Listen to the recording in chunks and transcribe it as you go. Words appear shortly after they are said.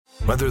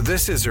Whether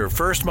this is her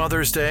first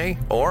Mother's Day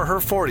or her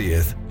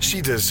 40th, she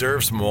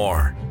deserves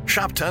more.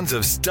 Shop tons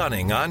of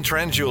stunning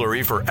on-trend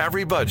jewelry for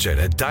every budget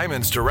at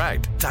Diamonds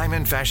Direct.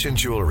 Diamond fashion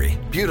jewelry,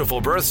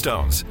 beautiful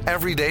birthstones,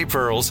 everyday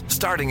pearls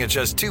starting at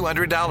just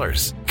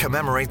 $200.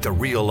 Commemorate the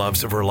real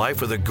loves of her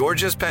life with a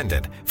gorgeous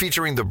pendant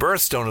featuring the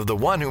birthstone of the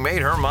one who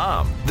made her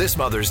mom. This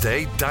Mother's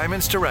Day,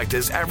 Diamonds Direct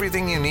is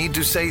everything you need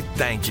to say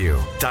thank you.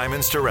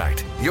 Diamonds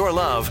Direct. Your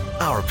love,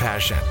 our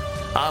passion.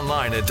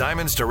 Online at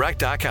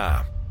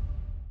diamondsdirect.com.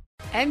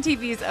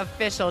 MTV's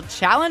official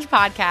Challenge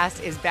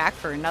podcast is back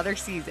for another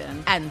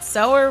season. And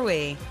so are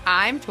we.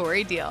 I'm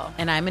Tori Deal.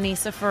 And I'm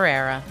Anissa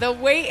Ferreira. The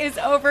wait is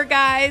over,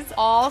 guys.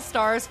 All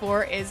Stars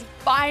 4 is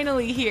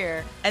finally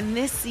here. And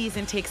this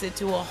season takes it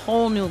to a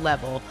whole new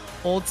level.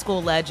 Old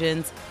school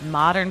legends,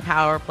 modern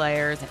power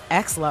players, and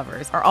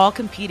ex-lovers are all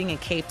competing in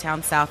Cape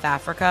Town, South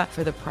Africa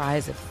for the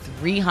prize of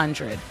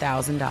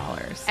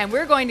 $300,000. And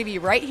we're going to be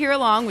right here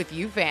along with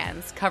you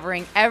fans,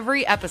 covering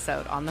every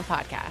episode on the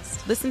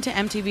podcast. Listen to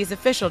MTV's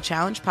official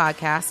Challenge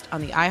podcast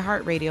on the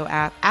iHeartRadio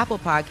app, Apple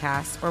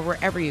Podcasts, or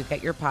wherever you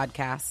get your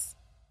podcasts.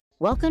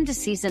 Welcome to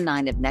Season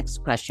 9 of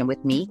Next Question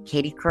with me,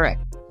 Katie Couric.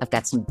 I've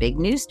got some big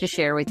news to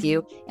share with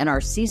you in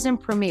our season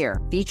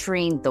premiere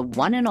featuring the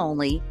one and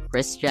only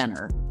Kris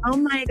Jenner. Oh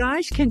my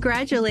gosh,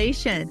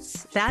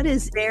 congratulations. That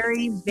is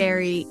very,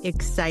 very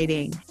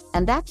exciting.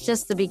 And that's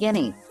just the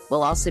beginning.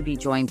 We'll also be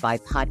joined by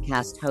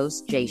podcast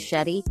host Jay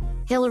Shetty,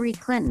 Hillary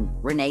Clinton,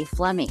 Renee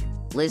Fleming,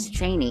 Liz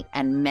Cheney,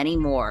 and many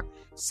more.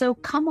 So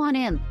come on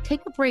in, take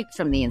a break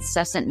from the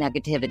incessant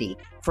negativity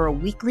for a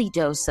weekly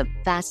dose of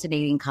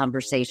fascinating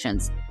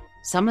conversations.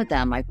 Some of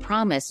them, I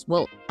promise,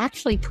 will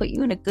actually put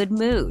you in a good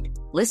mood.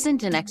 Listen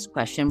to Next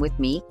Question with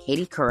me,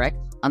 Katie Couric,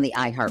 on the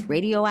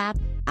iHeartRadio app,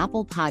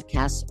 Apple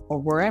Podcasts, or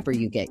wherever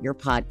you get your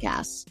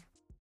podcasts.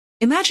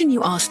 Imagine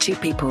you ask two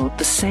people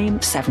the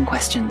same 7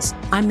 questions.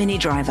 I'm Minnie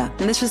Driver,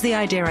 and this was the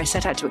idea I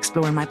set out to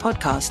explore in my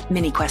podcast,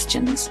 Mini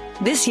Questions.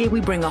 This year,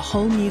 we bring a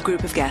whole new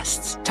group of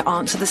guests to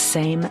answer the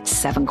same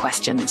 7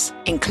 questions,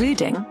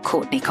 including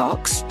Courtney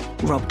Cox,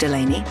 Rob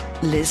Delaney,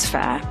 Liz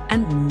Phair,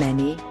 and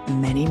many,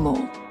 many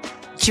more.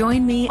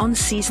 Join me on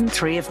Season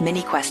 3 of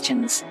Mini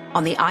Questions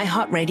on the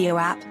iHeartRadio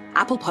app,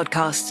 Apple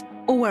Podcasts,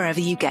 or wherever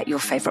you get your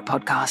favorite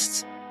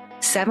podcasts.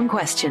 7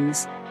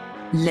 questions,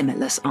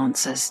 limitless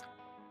answers.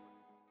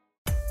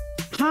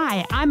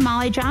 Hi, I'm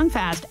Molly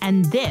Jong-Fast,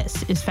 and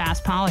this is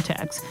Fast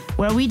Politics,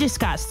 where we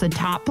discuss the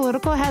top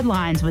political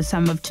headlines with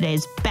some of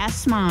today's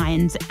best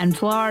minds, and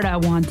Florida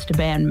wants to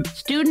ban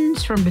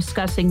students from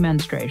discussing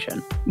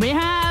menstruation. We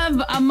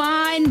have a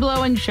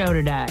mind-blowing show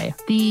today.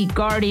 The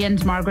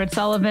Guardian's Margaret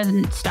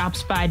Sullivan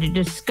stops by to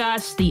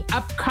discuss the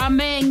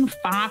upcoming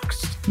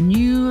Fox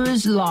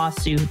News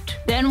lawsuit.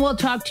 Then we'll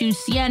talk to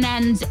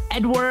CNN's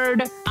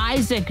Edward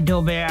Isaac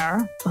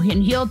Dovere,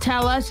 and he'll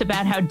tell us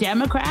about how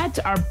Democrats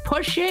are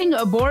pushing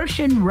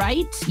abortion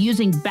rights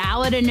using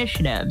ballot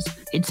initiatives.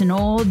 It's an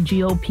old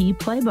GOP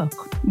playbook.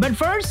 But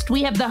first,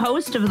 we have the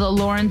host of the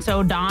Lawrence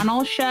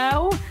O'Donnell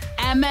Show,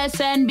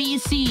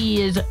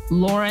 MSNBC's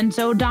Lawrence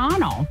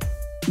O'Donnell.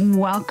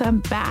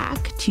 Welcome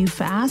back to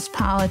Fast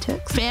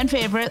Politics. Fan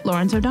favorite,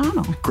 Lawrence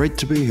O'Donnell. Great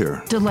to be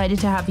here. Delighted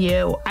to have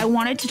you. I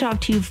wanted to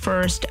talk to you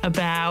first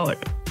about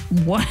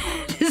what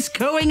is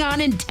going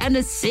on in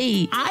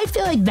Tennessee. I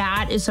feel like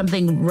that is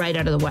something right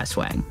out of the West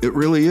Wing. It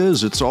really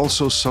is. It's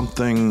also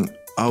something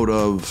out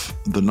of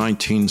the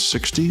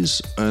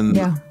 1960s. And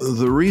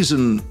the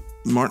reason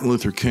Martin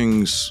Luther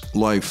King's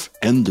life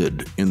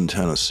ended in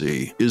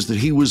Tennessee is that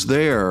he was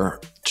there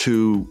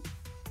to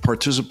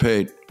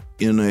participate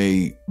in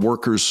a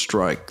workers'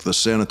 strike. The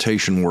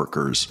sanitation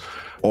workers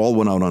all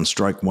went out on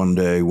strike one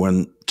day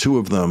when 2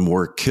 of them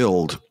were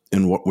killed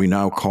in what we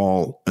now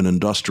call an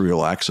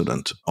industrial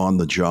accident on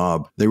the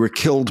job. They were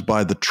killed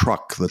by the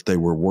truck that they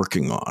were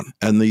working on.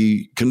 And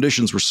the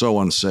conditions were so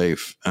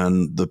unsafe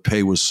and the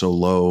pay was so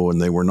low and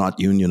they were not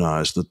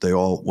unionized that they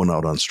all went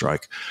out on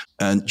strike.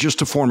 And just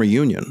to form a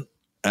union.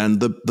 And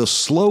the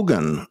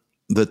slogan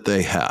that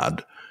they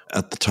had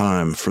at the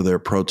time for their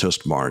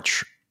protest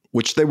march,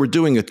 which they were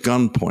doing at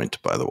gunpoint,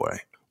 by the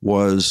way,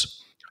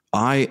 was,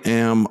 "I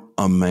am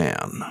a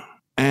man."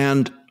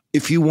 And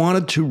if you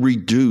wanted to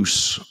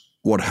reduce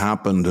what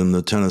happened in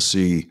the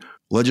Tennessee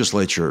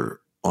legislature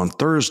on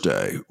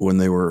Thursday when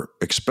they were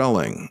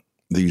expelling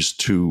these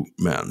 2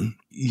 men,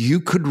 you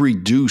could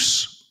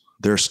reduce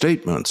their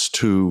statements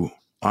to,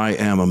 "I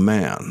am a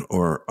man,"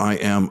 or "I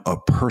am a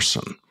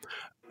person,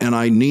 and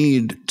I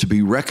need to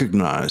be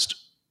recognized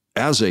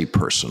as a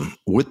person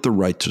with the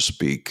right to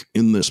speak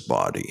in this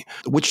body,"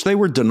 which they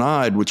were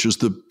denied, which is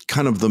the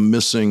kind of the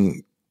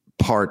missing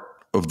part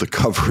of the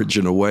coverage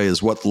in a way,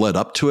 is what led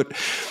up to it.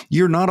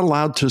 You're not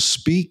allowed to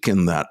speak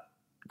in that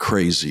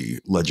crazy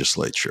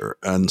legislature.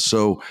 And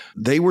so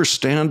they were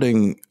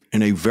standing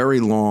in a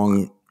very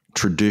long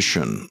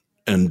tradition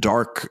and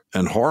dark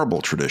and horrible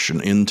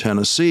tradition in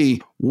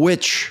Tennessee,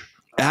 which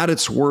at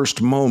its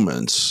worst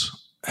moments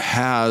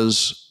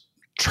has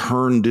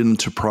turned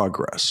into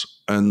progress.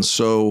 And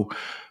so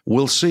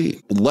we'll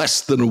see.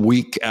 Less than a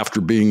week after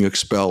being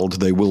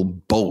expelled, they will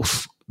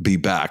both be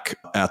back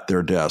at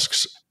their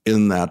desks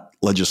in that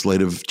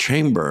legislative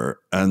chamber.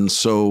 And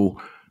so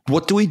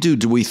what do we do?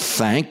 Do we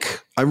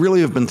thank? I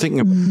really have been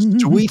thinking about this.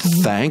 Do we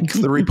thank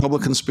the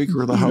Republican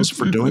Speaker of the House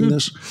for doing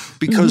this?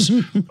 Because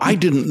I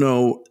didn't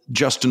know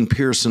Justin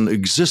Pearson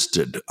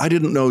existed. I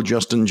didn't know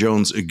Justin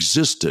Jones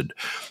existed.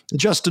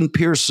 Justin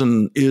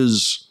Pearson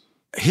is,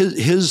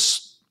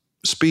 his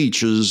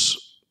speeches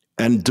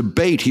and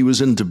debate, he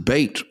was in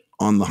debate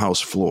on the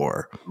House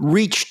floor,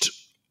 reached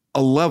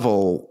a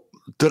level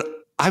that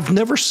I've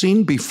never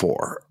seen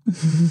before.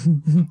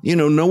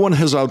 No one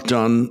has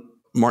outdone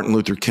Martin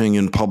Luther King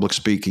in public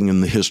speaking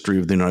in the history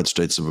of the United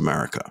States of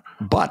America.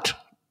 But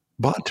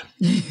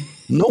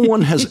no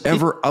one has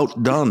ever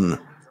outdone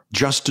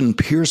Justin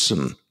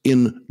Pearson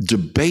in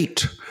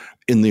debate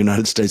in the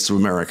United States of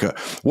America.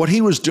 What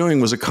he was doing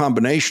was a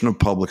combination of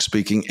public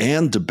speaking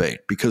and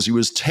debate, because he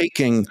was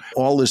taking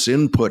all this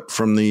input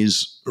from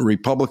these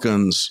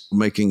Republicans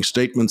making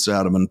statements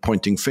at him and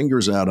pointing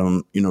fingers at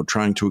him,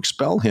 trying to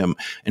expel him.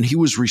 And he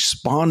was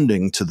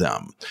responding to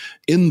them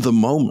in the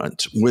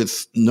moment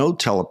with no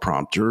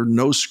teleprompter,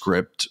 no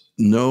script,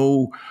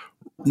 no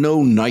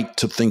night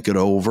to think it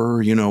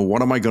over.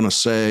 What am I going to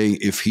say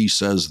if he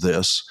says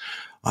this?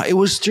 It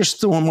was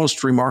just the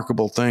most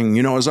remarkable thing.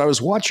 As I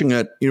was watching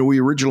it, we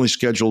originally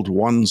scheduled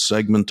one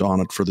segment on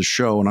it for the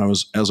show. And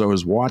as I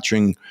was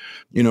watching,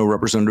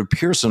 Representative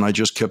Pearson, I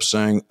just kept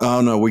saying,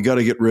 oh no, we got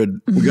to get rid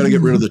of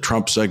the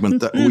Trump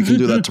segment. We can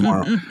do that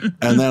tomorrow.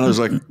 And then I was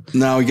like,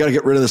 no, we got to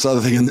get rid of this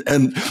other thing.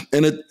 And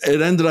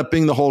it ended up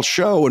being the whole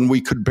show, and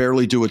we could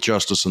barely do it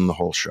justice in the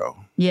whole show.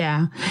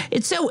 Yeah.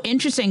 It's so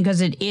interesting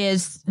because it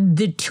is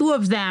the two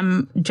of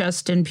them,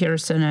 Justin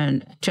Pearson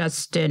and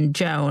Justin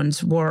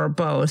Jones, were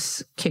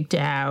both kicked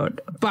out,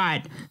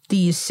 but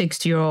the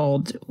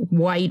 60-year-old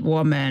white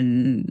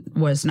woman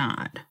was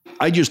not.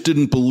 I just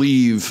didn't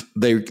believe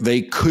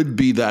they could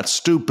be that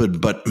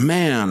stupid. But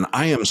man,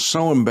 I am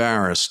so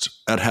embarrassed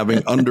at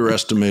having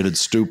underestimated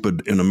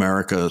stupid in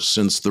America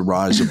since the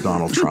rise of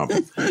Donald Trump.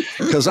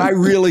 Because I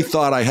really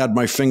thought I had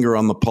my finger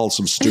on the pulse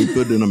of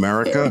stupid in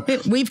America.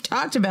 We've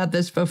talked about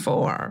this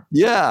before.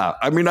 Yeah.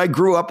 I mean, I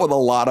grew up with a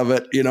lot of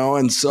it,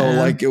 and so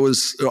it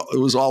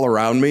was all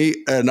around me.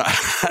 And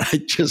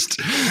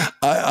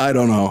I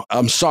don't know.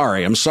 I'm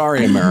sorry,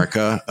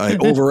 America. I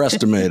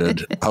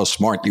overestimated how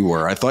smart you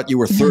were. I thought you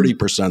were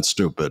 30%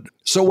 stupid.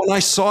 So when I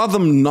saw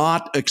them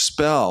not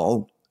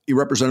expel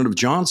Representative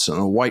Johnson,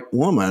 a white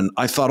woman,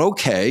 I thought,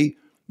 okay,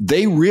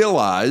 they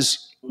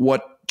realize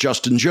what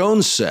Justin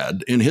Jones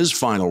said in his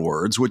final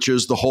words, which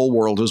is the whole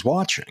world is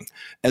watching.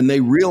 And they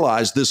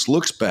realize this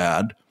looks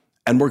bad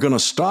and we're going to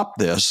stop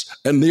this.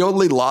 And the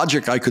only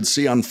logic I could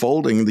see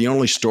unfolding, the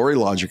only story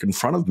logic in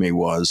front of me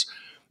was,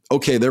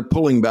 okay, they're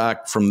pulling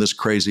back from this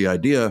crazy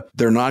idea.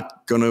 They're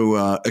not going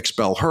to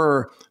expel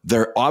her.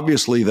 They're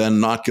obviously then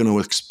not going to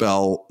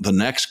expel the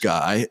next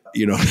guy,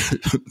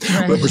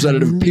 right.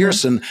 Representative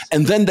Pearson.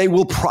 And then they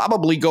will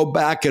probably go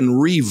back and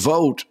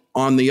re-vote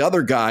on the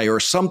other guy or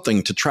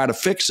something to try to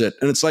fix it.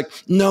 And it's like,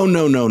 no.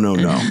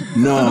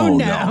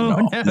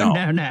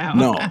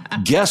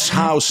 Guess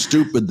how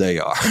stupid they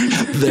are.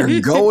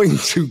 They're going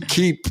to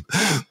keep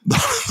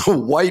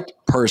the white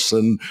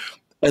person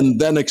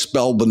and then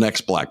expel the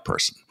next black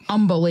person.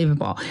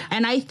 Unbelievable.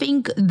 And I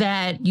think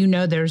that,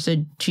 there's a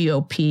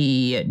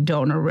GOP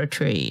donor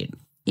retreat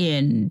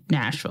in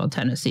Nashville,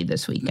 Tennessee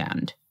this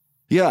weekend.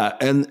 Yeah.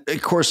 And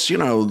of course,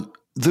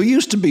 there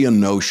used to be a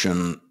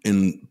notion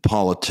in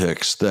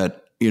politics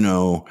that,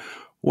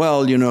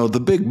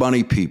 the big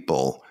money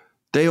people,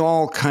 they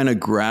all kind of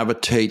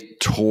gravitate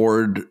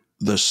toward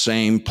the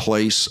same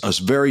place, a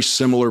very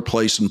similar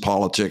place in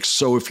politics.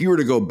 So if you were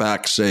to go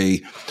back,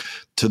 say,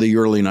 to the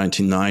early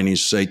 1990s,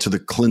 say to the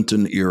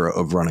Clinton era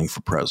of running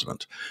for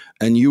president,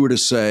 and you were to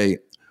say,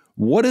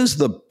 what is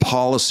the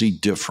policy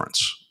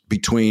difference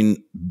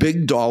between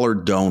big dollar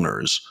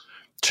donors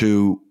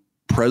to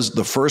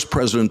the first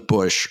President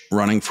Bush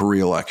running for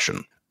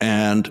re-election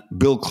and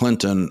Bill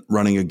Clinton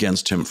running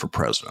against him for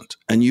president?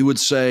 And you would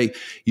say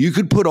you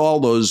could put all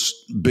those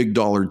big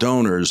dollar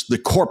donors, the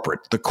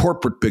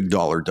corporate big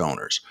dollar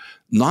donors,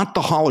 not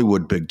the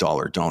Hollywood big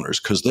dollar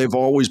donors, because they've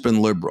always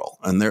been liberal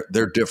and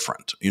they're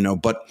different,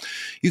 but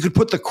you could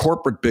put the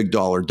corporate big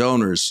dollar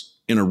donors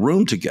in a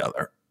room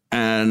together,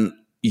 and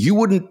you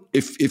wouldn't,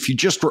 if you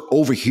just were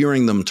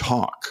overhearing them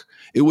talk,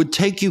 it would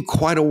take you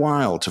quite a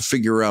while to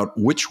figure out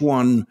which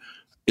one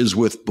is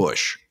with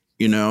Bush,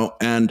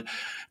 and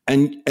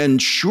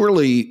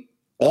surely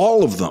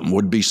all of them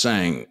would be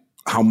saying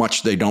how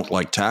much they don't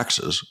like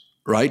taxes.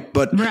 Right.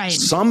 But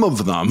some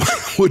of them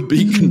would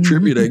be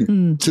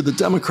contributing to the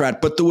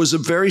Democrat. But there was a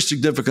very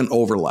significant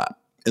overlap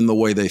in the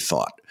way they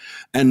thought.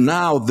 And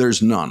now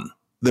there's none.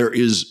 There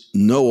is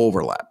no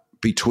overlap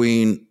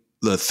between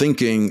the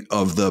thinking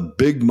of the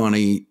big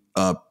money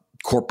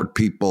corporate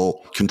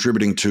people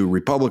contributing to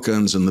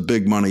Republicans and the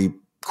big money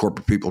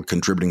corporate people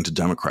contributing to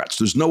Democrats.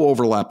 There's no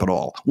overlap at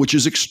all, which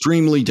is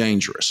extremely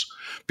dangerous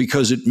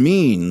because it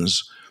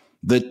means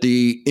that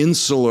the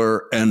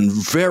insular and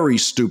very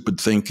stupid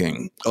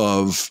thinking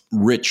of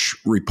rich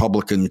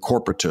Republican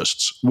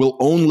corporatists will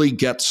only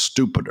get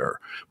stupider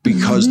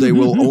because they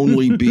will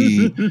only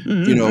be,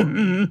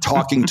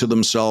 talking to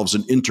themselves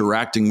and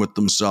interacting with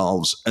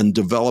themselves and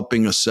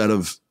developing a set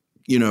of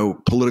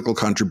political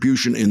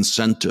contribution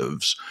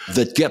incentives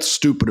that get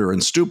stupider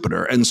and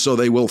stupider. And so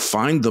they will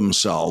find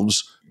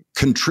themselves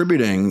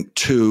contributing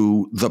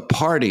to the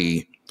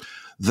party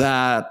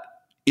that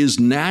is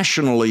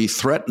nationally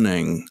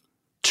threatening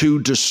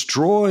to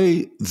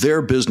destroy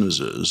their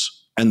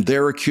businesses and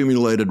their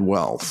accumulated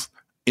wealth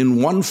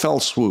in one fell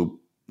swoop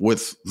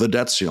with the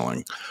debt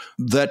ceiling,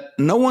 that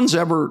no one's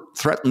ever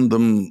threatened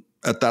them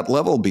at that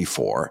level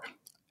before.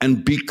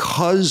 And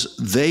because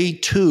they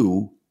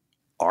too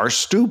are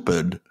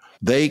stupid,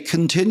 they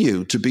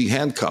continue to be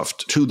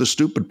handcuffed to the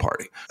stupid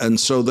party. And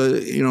so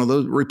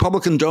the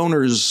Republican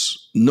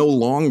donors no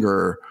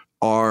longer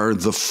are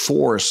the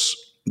force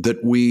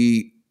that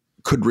we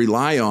could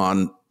rely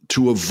on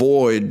to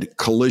avoid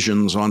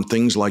collisions on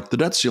things like the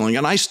debt ceiling.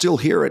 And I still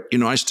hear it.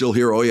 I still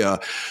hear,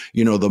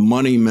 the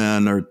money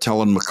men are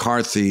telling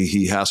McCarthy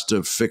he has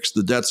to fix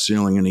the debt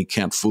ceiling and he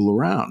can't fool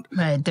around.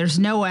 Right. There's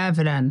no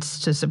evidence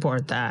to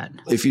support that.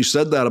 If you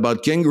said that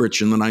about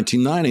Gingrich in the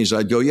 1990s,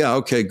 I'd go, yeah,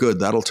 okay, good.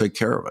 That'll take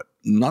care of it.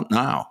 Not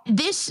now.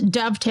 This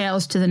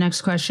dovetails to the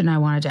next question I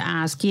wanted to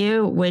ask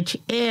you, which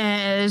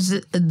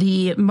is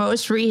the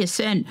most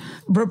recent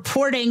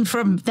reporting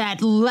from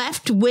that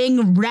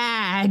left-wing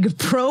rag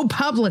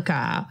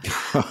ProPublica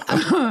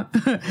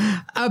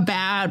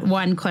about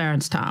one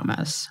Clarence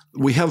Thomas.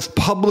 We have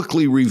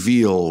publicly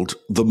revealed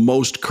the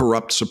most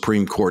corrupt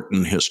Supreme Court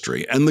in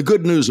history. And the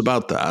good news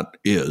about that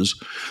is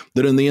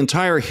that in the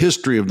entire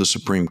history of the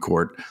Supreme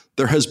Court,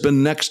 there has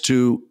been next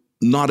to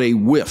not a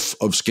whiff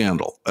of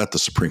scandal at the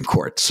Supreme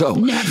Court. So,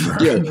 never,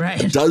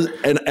 right.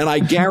 And I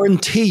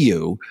guarantee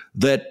you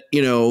that,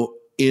 in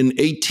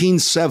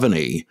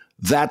 1870,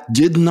 that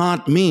did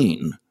not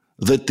mean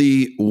that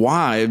the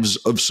wives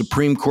of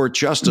Supreme Court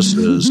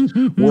justices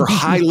were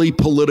highly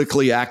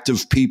politically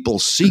active people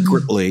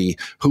secretly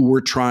who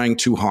were trying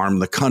to harm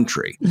the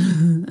country.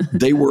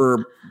 They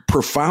were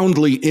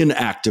profoundly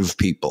inactive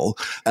people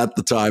at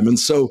the time. And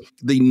so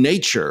the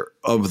nature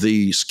of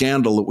the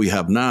scandal that we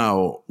have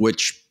now,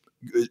 which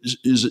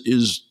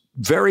is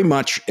very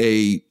much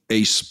a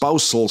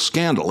spousal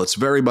scandal. It's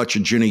very much a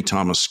Ginny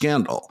Thomas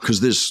scandal because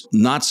this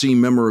Nazi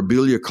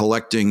memorabilia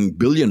collecting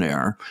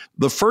billionaire,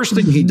 the first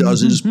thing he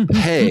does is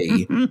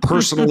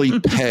personally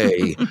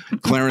pay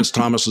Clarence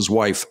Thomas's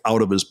wife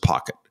out of his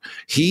pocket.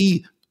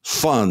 He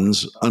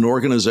funds an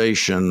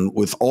organization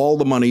with all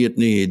the money it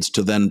needs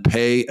to then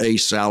pay a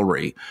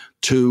salary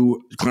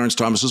to Clarence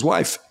Thomas's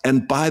wife.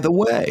 And by the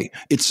way,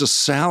 it's a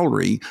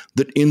salary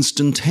that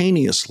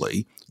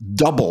instantaneously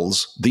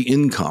doubles the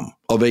income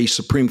of a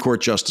Supreme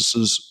Court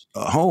justice's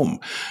home.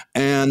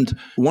 And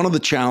one of the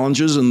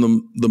challenges in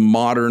the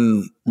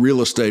modern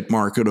real estate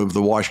market of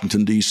the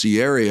Washington, D.C.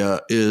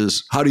 area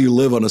is how do you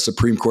live on a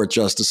Supreme Court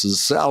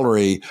justice's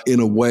salary in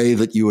a way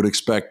that you would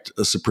expect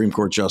a Supreme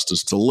Court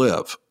justice to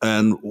live?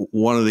 And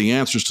one of the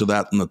answers to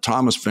that in the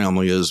Thomas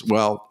family is,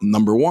 well,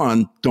 number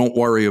one, don't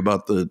worry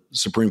about the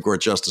Supreme Court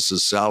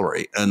justice's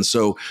salary. And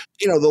so,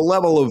 the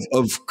level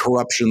of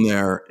corruption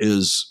there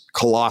is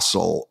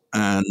colossal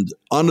and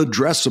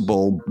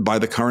unaddressable by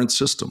the current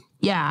system.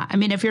 Yeah. I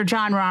mean, if you're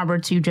John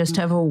Roberts, you just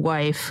have a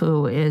wife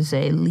who is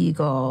a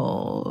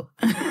legal...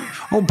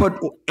 But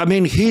I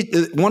mean,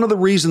 one of the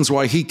reasons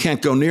why he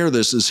can't go near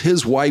this is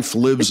his wife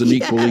lives an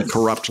equally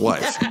corrupt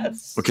life.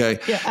 Yes, okay?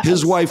 Yes.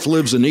 His wife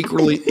lives an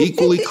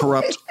equally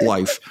corrupt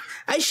life.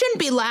 I shouldn't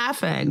be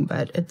laughing,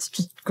 but it's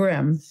just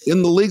grim.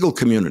 In the legal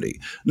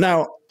community.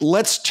 Now,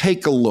 let's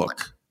take a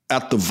look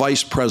at the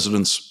vice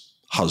president's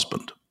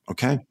husband,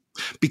 okay?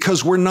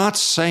 Because we're not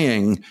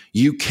saying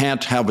you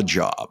can't have a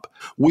job.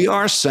 We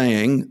are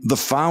saying the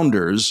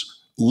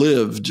founders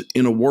lived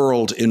in a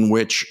world in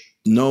which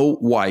no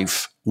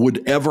wife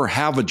would ever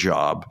have a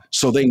job,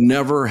 so they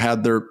never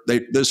had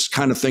this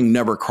kind of thing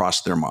never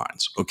crossed their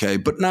minds, okay?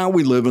 But now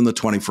we live in the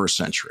 21st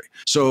century.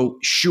 So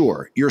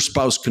sure, your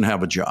spouse can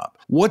have a job.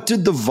 What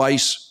did the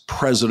vice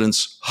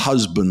president's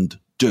husband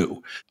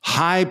do?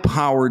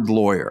 High-powered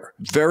lawyer,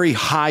 very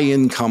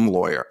high-income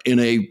lawyer in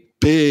a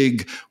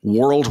big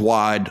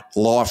worldwide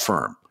law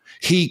firm.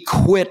 He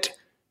quit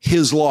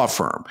his law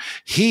firm.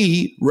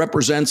 He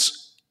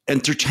represents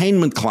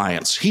entertainment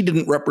clients. He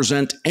didn't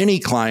represent any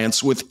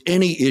clients with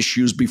any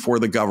issues before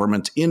the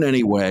government in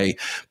any way,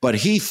 but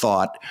he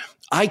thought,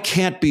 I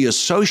can't be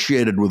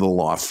associated with a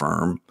law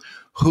firm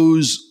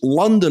whose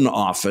London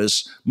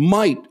office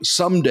might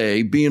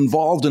someday be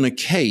involved in a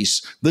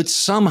case that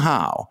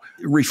somehow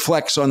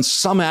reflects on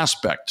some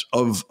aspect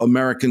of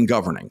American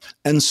governing.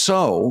 And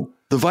so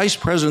the vice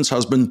president's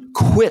husband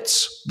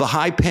quits the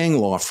high-paying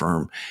law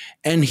firm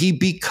and he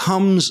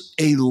becomes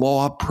a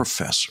law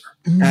professor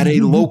at a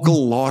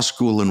local law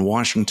school in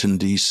Washington,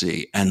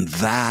 D.C. And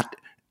that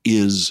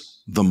is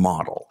the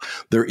model.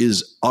 There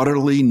is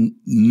utterly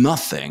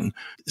nothing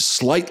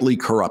slightly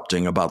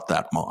corrupting about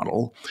that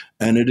model.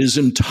 And it is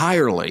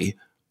entirely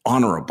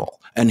honorable.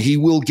 And he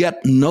will get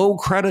no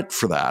credit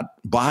for that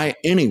by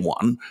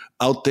anyone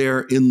out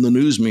there in the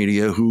news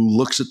media who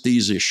looks at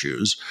these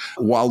issues,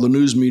 while the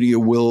news media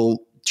will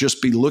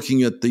just be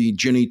looking at the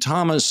Ginny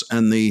Thomas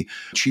and the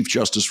Chief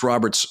Justice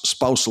Roberts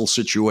spousal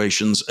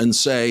situations and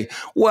say,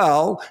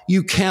 well,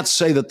 you can't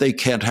say that they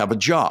can't have a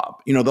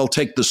job. They'll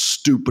take the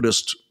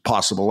stupidest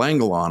possible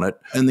angle on it.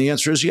 And the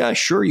answer is, yeah,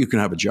 sure, you can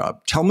have a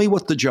job. Tell me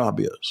what the job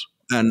is.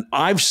 And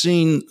I've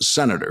seen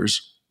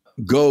senators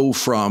go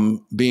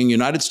from being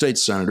United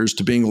States senators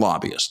to being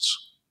lobbyists.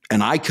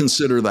 And I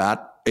consider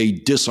that a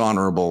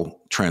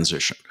dishonorable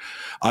transition.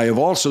 I have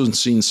also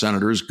seen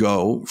senators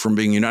go from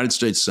being United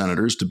States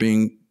senators to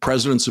being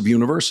presidents of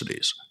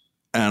universities.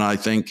 And I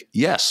think,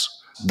 yes,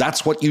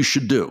 that's what you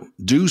should do.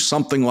 Do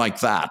something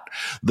like that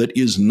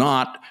is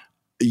not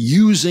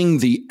using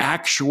the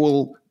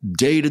actual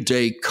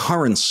day-to-day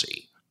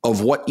currency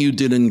of what you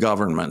did in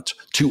government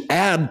to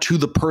add to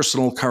the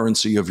personal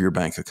currency of your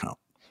bank account.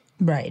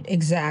 Right,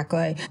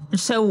 exactly.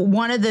 So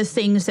one of the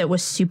things that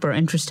was super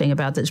interesting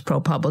about this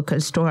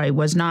ProPublica story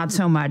was not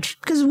so much,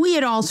 because we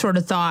had all sort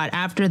of thought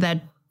after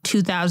that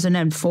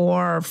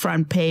 2004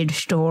 front page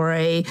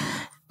story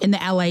in the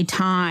LA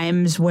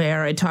Times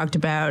where it talked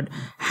about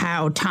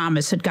how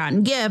Thomas had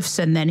gotten gifts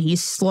and then he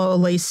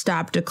slowly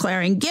stopped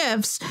declaring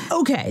gifts.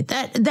 Okay,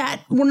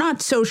 that we're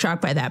not so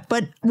shocked by that.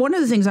 But one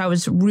of the things I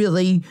was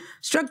really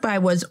struck by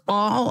was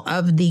all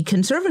of the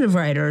conservative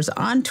writers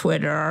on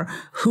Twitter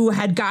who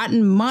had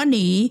gotten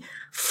money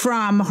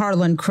from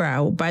Harlan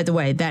Crow, by the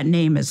way, that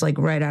name is like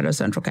right out of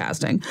Central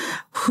Casting,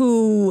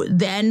 who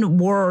then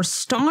were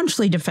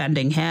staunchly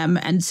defending him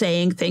and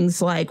saying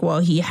things like, well,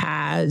 he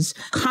has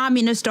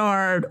communist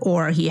art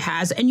or he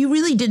has, and you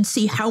really did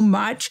see how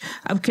much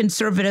of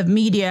conservative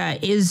media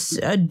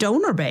is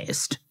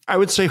donor-based. I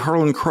would say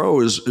Harlan Crow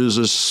is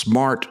a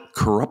smart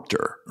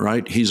corrupter,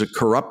 right? He's a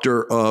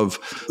corrupter of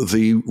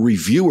the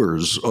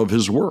reviewers of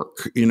his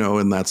work,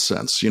 in that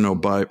sense,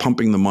 by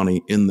pumping the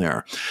money in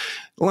there.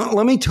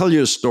 Let me tell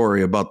you a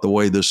story about the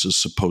way this is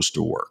supposed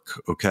to work,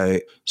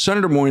 okay?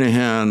 Senator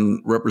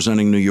Moynihan,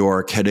 representing New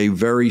York, had a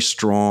very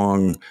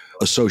strong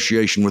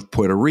association with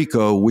Puerto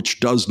Rico, which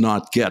does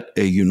not get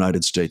a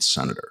United States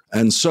senator.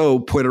 And so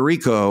Puerto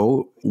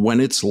Rico, when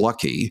it's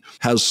lucky,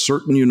 has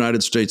certain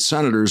United States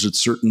senators at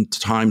certain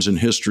times in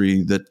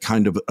history that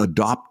kind of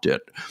adopt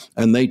it.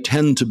 And they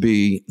tend to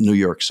be New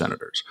York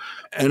senators.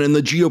 And in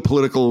the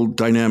geopolitical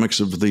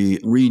dynamics of the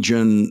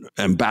region,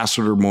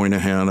 Ambassador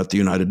Moynihan at the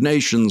United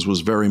Nations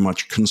was very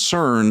much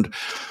concerned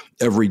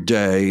every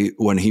day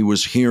when he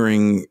was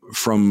hearing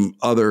from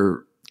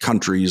other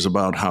countries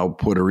about how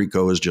Puerto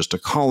Rico is just a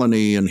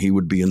colony, and he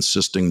would be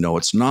insisting, no,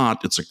 it's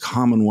not. It's a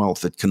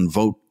commonwealth. It can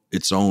vote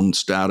its own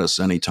status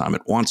anytime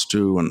it wants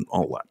to, and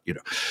all that,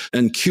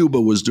 And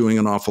Cuba was doing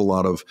an awful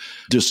lot of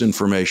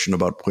disinformation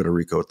about Puerto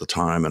Rico at the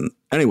time. And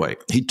anyway,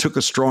 he took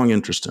a strong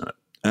interest in it.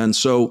 And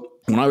so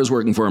when I was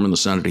working for him in the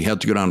Senate, he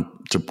had to go down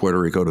to Puerto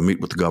Rico to meet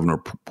with the governor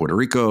of Puerto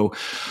Rico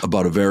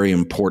about a very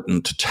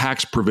important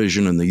tax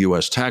provision in the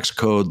U.S. tax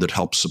code that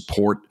helps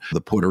support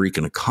the Puerto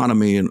Rican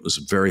economy. And it was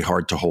very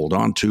hard to hold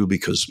on to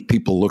because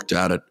people looked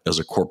at it as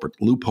a corporate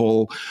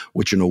loophole,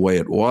 which in a way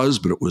it was,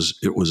 but it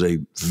was a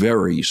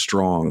very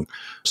strong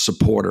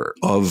supporter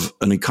of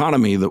an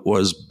economy that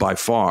was by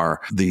far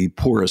the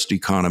poorest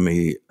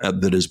economy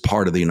that is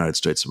part of the United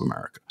States of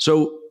America.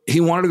 So he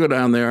wanted to go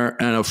down there,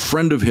 and a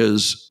friend of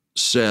his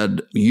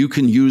said, you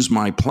can use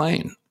my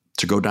plane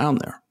to go down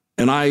there.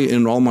 And I,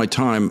 in all my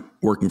time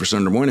working for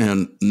Senator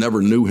Moynihan,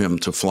 never knew him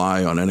to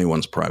fly on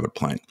anyone's private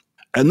plane.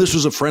 And this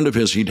was a friend of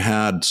his he'd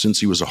had since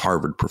he was a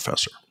Harvard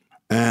professor.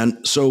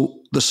 And so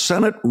the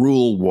Senate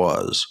rule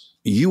was,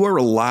 you are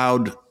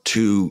allowed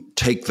to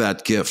take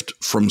that gift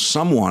from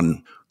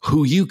someone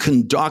who you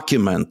can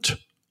document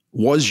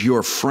was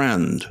your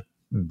friend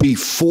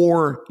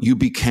before you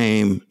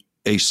became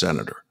a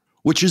senator.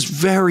 Which is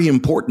very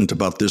important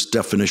about this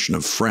definition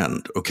of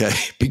friend, okay?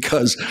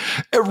 Because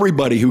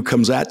everybody who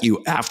comes at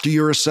you after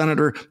you're a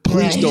senator,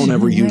 please don't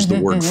ever use the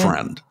word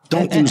friend.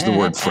 Don't use the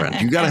word friend.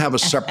 You got to have a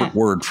separate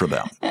word for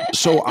them.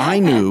 So I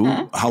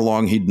knew how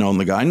long he'd known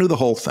the guy. I knew the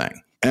whole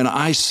thing. And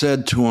I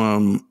said to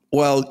him,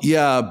 well,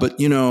 yeah, but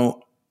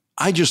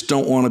I just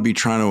don't want to be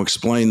trying to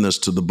explain this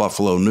to the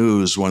Buffalo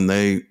News when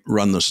they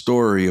run the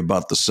story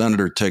about the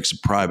senator takes a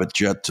private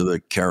jet to the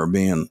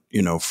Caribbean,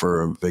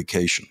 for a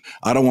vacation.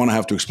 I don't want to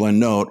have to explain,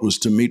 no, it was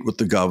to meet with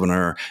the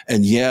governor.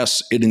 And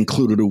yes, it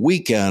included a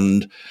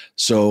weekend.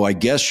 So I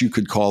guess you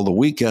could call the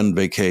weekend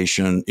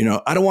vacation.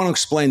 I don't want to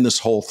explain this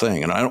whole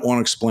thing. And I don't want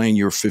to explain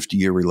your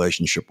 50-year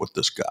relationship with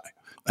this guy.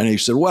 And he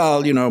said,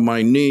 well,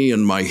 my knee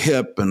and my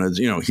hip, and,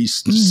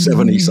 he's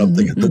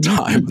 70-something at the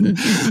time.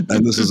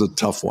 And this is a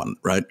tough one,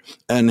 right?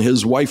 And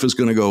his wife is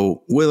going to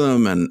go with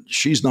him, and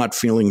she's not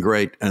feeling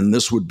great. And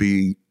this would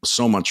be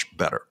so much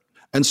better.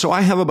 And so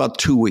I have about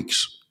 2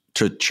 weeks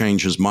to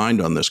change his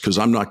mind on this, because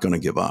I'm not going to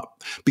give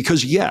up.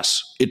 Because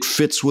yes, it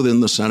fits within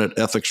the Senate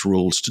ethics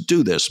rules to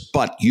do this,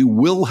 but you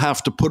will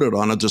have to put it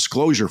on a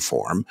disclosure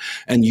form,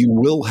 and you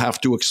will have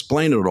to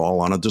explain it all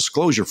on a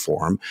disclosure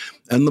form.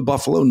 And the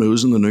Buffalo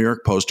News and the New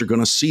York Post are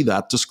going to see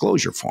that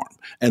disclosure form.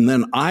 And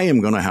then I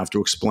am going to have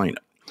to explain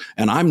it.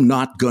 And I'm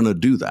not going to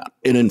do that.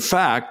 And in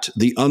fact,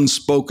 the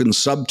unspoken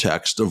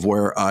subtext of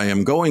where I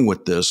am going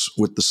with this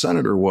with the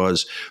senator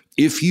was,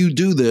 if you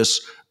do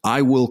this,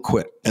 I will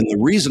quit. And the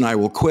reason I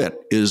will quit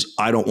is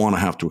I don't want to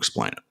have to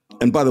explain it.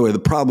 And by the way, the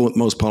problem with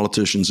most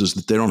politicians is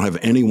that they don't have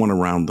anyone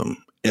around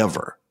them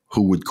ever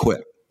who would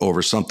quit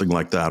over something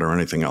like that or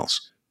anything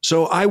else.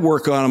 So I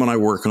work on them and I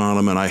work on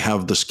them, and I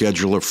have the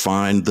scheduler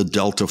find the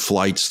Delta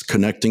flights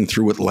connecting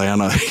through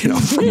Atlanta,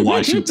 from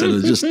Washington.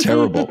 It's just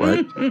terrible,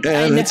 right?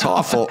 And it's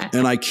awful.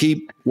 And I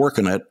keep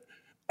working it.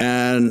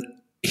 And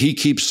he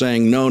keeps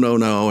saying, no, no,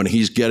 no. And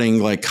he's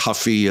getting like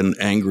huffy and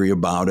angry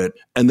about it.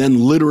 And then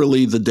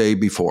literally the day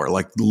before,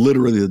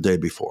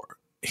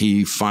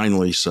 he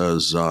finally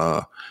says,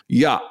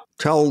 yeah,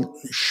 tell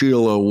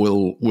Sheila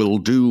we'll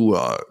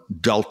do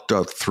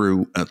Delta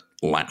through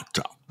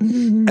Atlanta.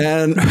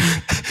 And,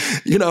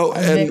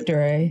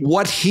 victory.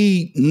 What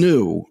he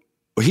knew,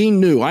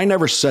 I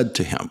never said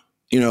to him,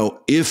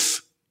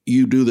 if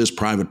you do this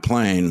private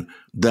plane,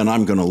 then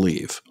I'm going to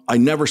leave. I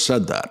never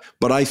said that.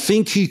 But I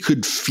think he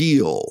could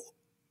feel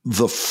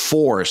the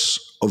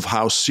force of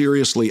how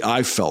seriously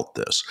I felt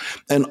this.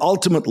 And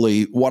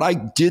ultimately, what I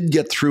did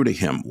get through to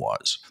him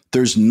was,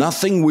 there's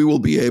nothing we will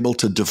be able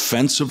to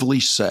defensively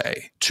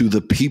say to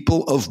the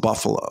people of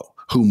Buffalo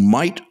who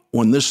might,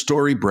 when this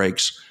story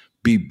breaks,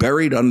 be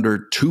buried under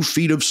 2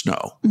 feet of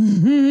snow.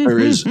 There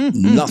is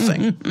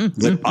nothing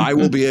that I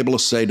will be able to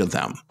say to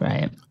them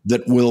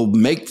that will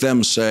make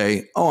them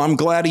say, oh, I'm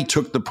glad he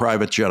took the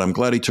private jet. I'm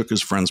glad he took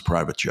his friend's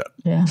private jet.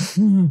 Yeah.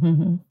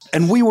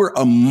 And we were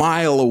a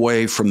mile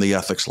away from the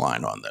ethics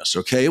line on this,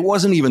 okay? It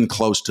wasn't even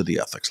close to the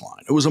ethics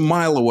line. It was a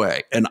mile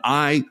away, and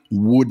I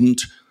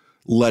wouldn't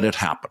let it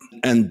happen.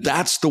 And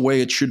that's the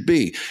way it should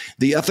be.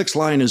 The ethics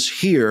line is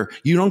here.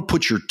 You don't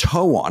put your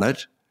toe on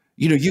it.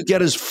 You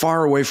get as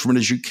far away from it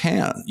as you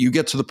can. You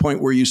get to the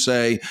point where you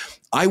say,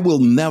 I will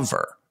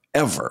never,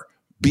 ever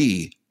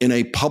be in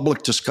a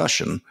public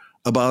discussion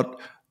about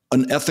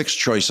an ethics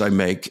choice I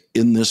make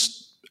in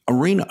this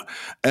arena.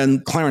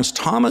 And Clarence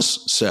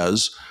Thomas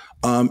says,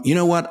 you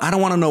know what? I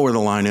don't want to know where the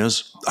line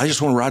is. I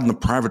just want to ride in the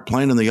private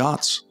plane and the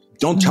yachts.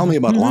 Don't tell me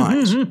about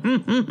lines.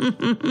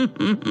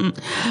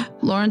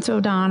 Lawrence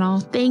O'Donnell,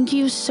 thank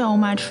you so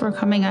much for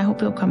coming. I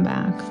hope you'll come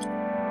back.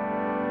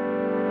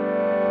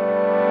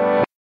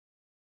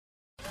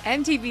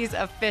 MTV's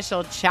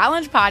official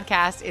Challenge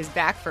podcast is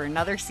back for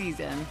another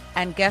season.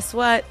 And guess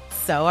what?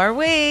 So are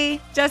we.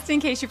 Just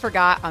in case you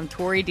forgot, I'm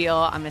Tori Deal.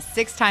 I'm a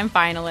 6-time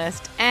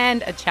finalist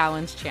and a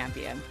Challenge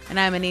champion. And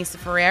I'm Anissa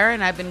Ferrer,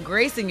 and I've been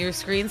gracing your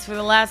screens for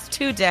the last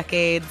 2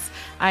 decades.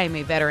 I am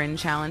a veteran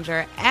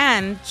challenger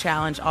and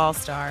Challenge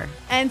All-Star.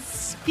 And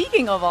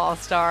speaking of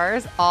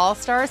All-Stars,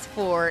 All-Stars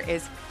 4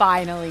 is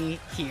finally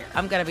here.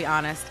 I'm going to be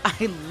honest.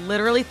 I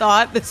literally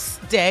thought this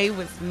day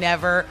was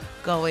never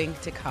going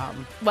to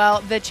come.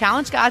 Well, the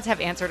Challenge gods have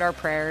answered our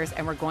prayers,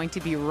 and we're going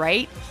to be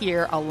right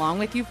here along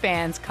with you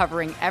fans,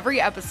 covering every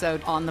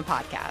episode on the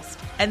podcast.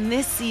 And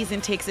this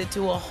season takes it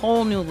to a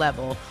whole new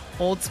level.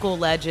 Old school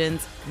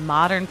legends,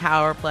 modern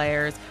power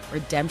players,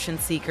 redemption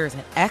seekers,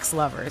 and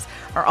ex-lovers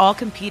are all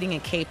competing in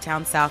Cape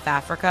Town, South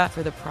Africa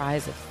for the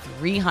prize of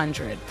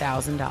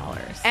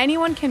 $300,000.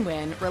 Anyone can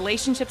win,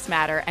 relationships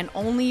matter, and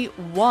only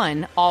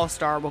one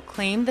All-Star will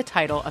claim the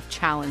title of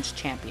Challenge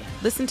champion.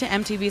 Listen to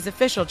MTV's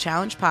official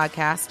Challenge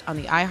podcast on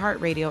the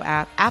iHeartRadio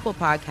app, Apple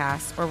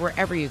Podcasts, or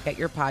wherever you get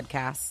your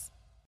podcasts.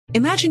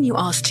 Imagine you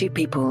ask 2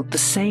 people the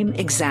same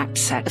exact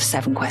set of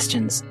 7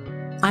 questions.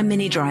 I'm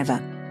Minnie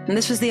Driver, and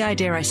this was the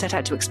idea I set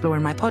out to explore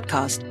in my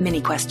podcast,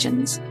 Mini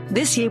Questions.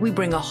 This year, we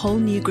bring a whole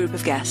new group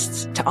of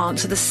guests to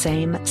answer the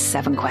same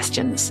 7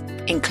 questions,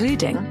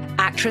 including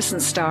actress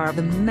and star of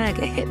the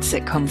mega hit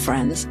sitcom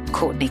Friends,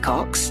 Courtney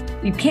Cox.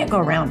 You can't go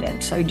around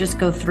it, so you just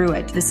go through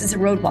it. This is a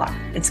roadblock.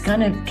 It's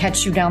going to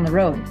catch you down the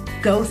road.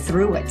 Go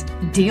through it.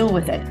 Deal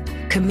with it.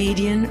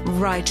 Comedian,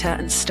 writer,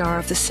 and star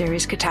of the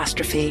series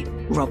Catastrophe,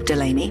 Rob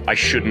Delaney. I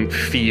shouldn't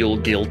feel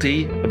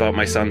guilty about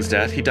my son's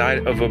death. He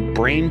died of a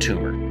brain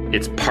tumor.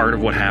 It's part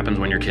of what happens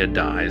when your kid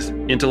dies.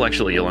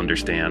 Intellectually, you'll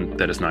understand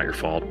that it's not your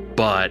fault,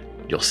 but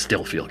you'll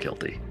still feel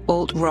guilty.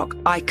 Alt-rock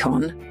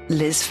icon,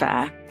 Liz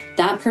Phair.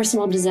 That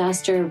personal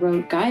disaster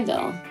wrote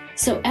Guyville.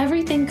 So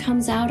everything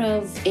comes out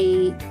of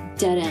a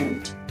dead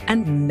end.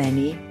 And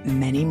many,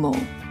 many more.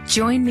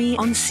 Join me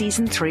on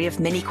Season 3 of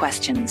Mini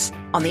Questions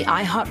on the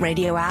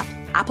iHeartRadio app,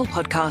 Apple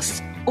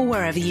Podcasts, or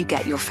wherever you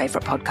get your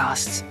favorite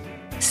podcasts.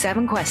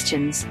 7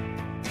 questions,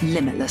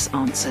 limitless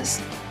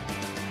answers.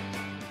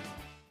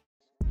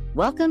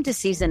 Welcome to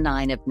Season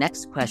 9 of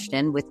Next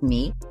Question with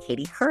me,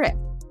 Katie Couric.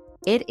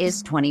 It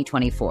is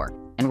 2024,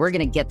 and we're going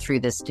to get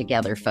through this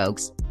together,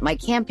 folks. My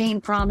campaign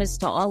promise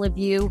to all of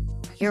you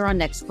here on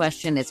Next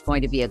Question is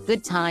going to be a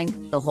good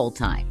time the whole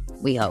time,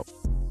 we hope.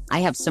 I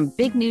have some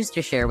big news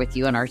to share with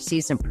you in our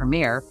season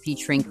premiere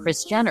featuring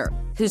Kris Jenner,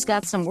 who's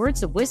got some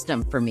words of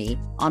wisdom for me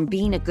on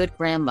being a good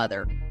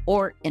grandmother,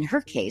 or in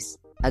her case,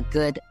 a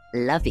good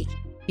lovey.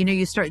 You know,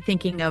 you start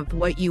thinking of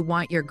what you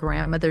want your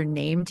grandmother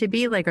name to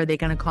be. Like, are they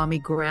going to call me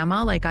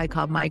grandma like I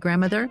called my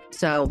grandmother?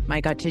 So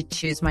I got to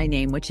choose my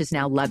name, which is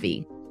now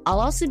Lovey. I'll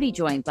also be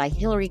joined by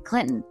Hillary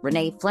Clinton,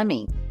 Renee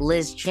Fleming,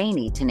 Liz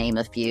Cheney, to name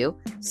a few.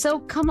 So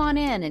come on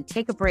in and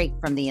take a break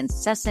from the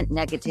incessant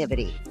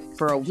negativity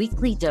for a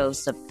weekly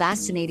dose of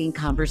fascinating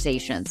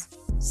conversations.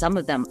 Some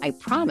of them, I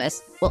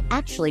promise, will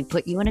actually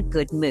put you in a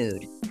good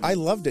mood. I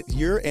loved it.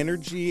 Your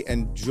energy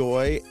and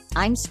joy.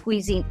 I'm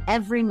squeezing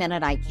every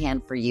minute I can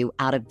for you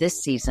out of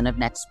this season of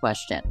Next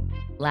Question.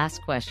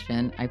 Last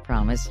question, I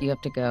promise. You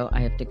have to go, I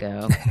have to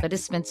go. But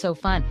it's been so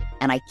fun,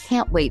 and I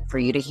can't wait for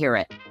you to hear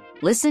it.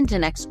 Listen to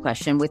Next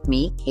Question with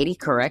me, Katie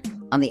Couric,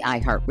 on the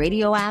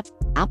iHeartRadio app,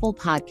 Apple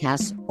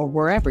Podcasts, or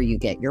wherever you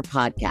get your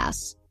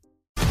podcasts.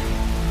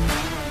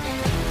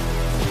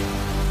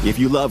 If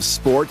you love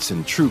sports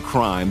and true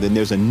crime, then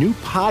there's a new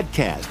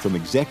podcast from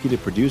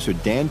executive producer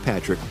Dan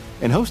Patrick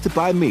and hosted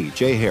by me,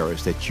 Jay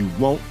Harris, that you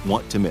won't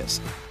want to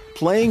miss.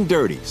 Playing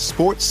Dirty: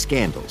 Sports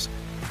Scandals.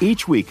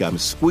 Each week, I'm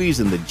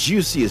squeezing the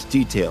juiciest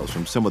details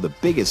from some of the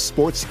biggest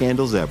sports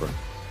scandals ever.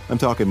 I'm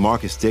talking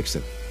Marcus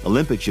Dixon,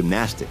 Olympic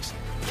gymnastics,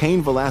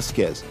 Cain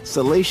Velasquez,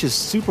 salacious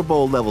Super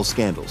Bowl-level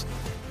scandals.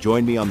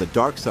 Join me on the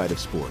dark side of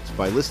sports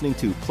by listening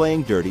to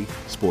Playing Dirty: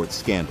 Sports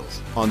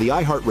Scandals on the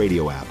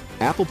iHeartRadio app,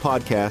 Apple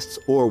Podcasts,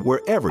 or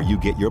wherever you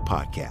get your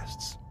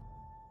podcasts.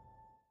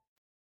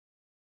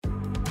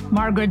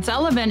 Margaret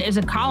Sullivan is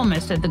a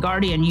columnist at The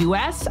Guardian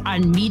US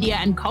on media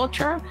and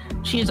culture.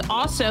 She is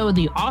also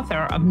the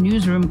author of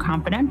Newsroom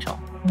Confidential.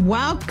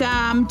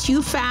 Welcome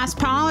to Fast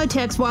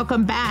Politics.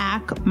 Welcome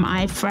back,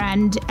 my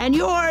friend and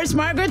yours,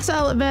 Margaret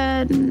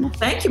Sullivan.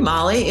 Thank you,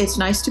 Molly. It's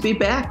nice to be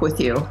back with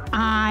you.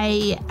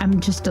 I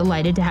am just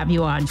delighted to have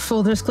you on.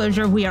 Full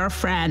disclosure, we are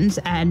friends,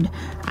 and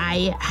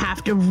I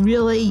have to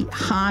really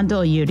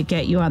handle you to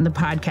get you on the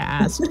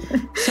podcast.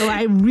 So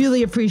I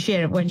really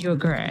appreciate it when you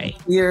agree.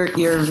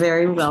 You're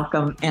very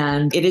welcome.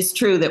 And it is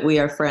true that we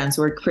are friends.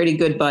 We're pretty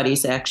good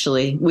buddies,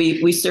 actually.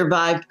 We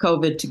survived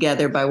COVID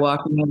together by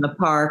walking in the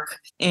park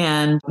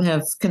and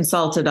have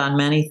consulted on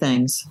many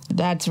things.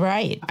 That's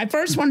right. I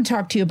first want to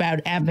talk to you about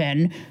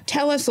Evan.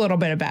 Tell us a little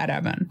bit about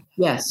Evan.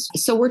 Yes.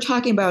 So we're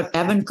talking about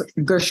Evan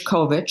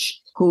Gershkovich,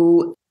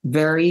 who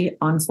very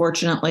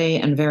unfortunately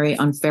and very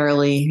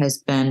unfairly has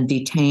been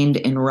detained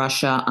in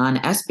Russia on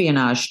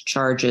espionage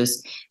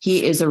charges.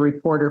 He is a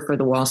reporter for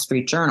the Wall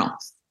Street Journal.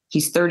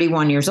 He's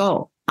 31 years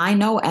old. I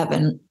know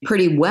Evan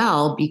pretty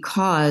well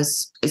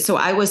because,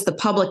 I was the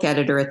public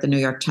editor at the New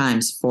York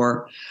Times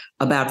for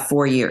about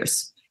 4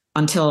 years.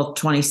 Until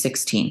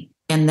 2016.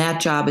 And that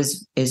job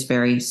is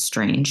very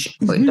strange.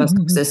 It doesn't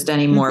exist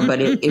anymore,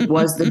 but it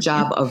was the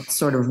job of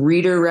sort of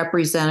reader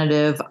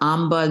representative,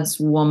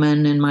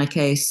 ombudswoman in my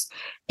case,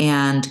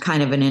 and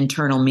kind of an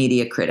internal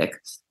media critic.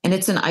 And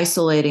it's an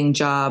isolating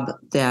job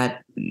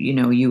that,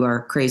 you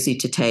are crazy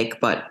to take,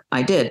 but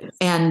I did.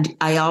 And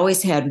I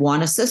always had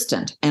one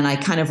assistant, and I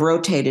kind of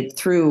rotated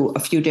through a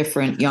few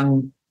different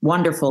young,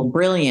 wonderful,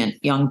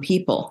 brilliant young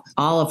people,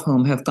 all of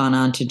whom have gone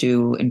on to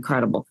do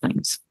incredible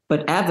things.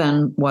 But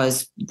Evan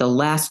was the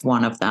last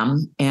one of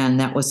them.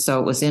 And it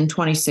was in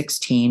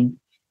 2016.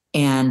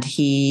 And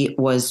he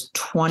was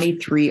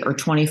 23 or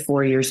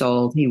 24 years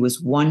old. He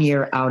was 1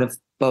 year out of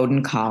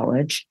Bowdoin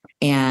College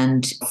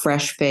and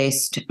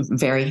fresh-faced,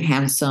 very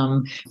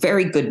handsome,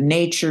 very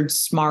good-natured,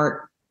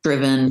 smart,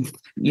 driven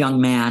young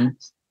man.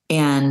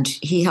 And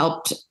he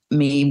helped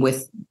me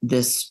with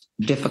this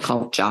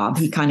difficult job.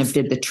 He kind of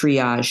did the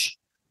triage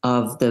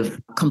of the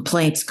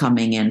complaints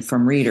coming in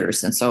from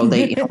readers. And so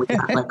we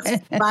got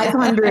like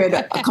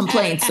 500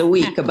 complaints a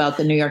week about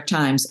the New York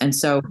Times. And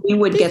so he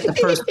would get the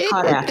first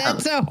cut at them.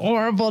 That's a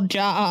horrible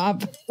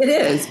job. It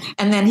is.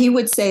 And then he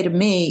would say to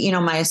me,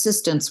 my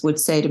assistants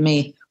would say to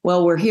me,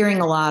 well, we're hearing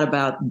a lot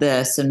about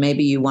this, and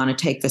maybe you want to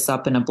take this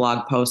up in a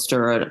blog post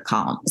or a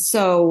column.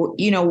 So,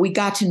 we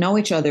got to know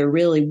each other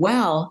really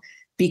well,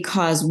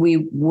 because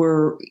we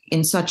were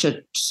in such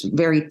a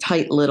very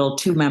tight little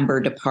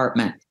 2-member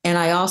department. And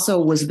I also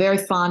was very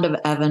fond of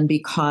Evan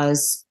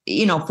because,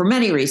 for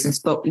many reasons,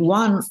 but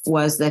one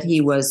was that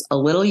he was a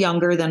little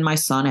younger than my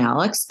son,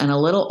 Alex, and a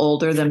little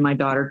older than my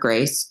daughter,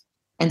 Grace.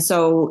 And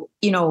so,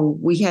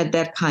 we had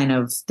that kind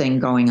of thing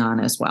going on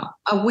as well.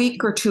 A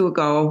week or two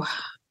ago,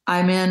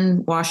 I'm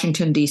in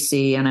Washington,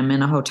 D.C., and I'm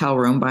in a hotel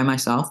room by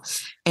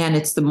myself. And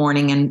it's the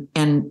morning,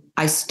 and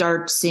I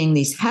start seeing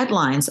these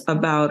headlines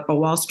about a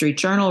Wall Street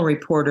Journal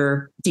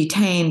reporter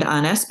detained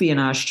on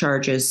espionage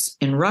charges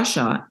in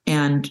Russia.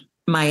 And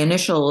my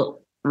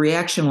initial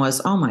reaction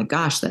was, oh my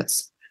gosh,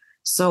 that's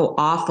so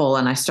awful.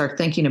 And I start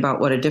thinking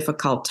about what a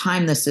difficult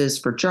time this is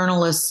for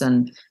journalists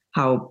and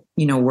how,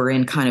 we're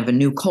in kind of a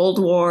new Cold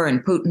War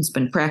and Putin's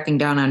been cracking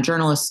down on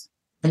journalists.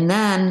 And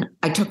then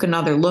I took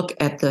another look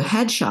at the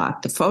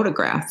headshot, the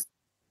photograph,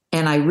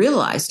 and I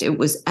realized it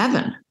was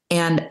Evan.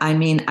 And I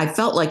mean, I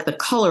felt like the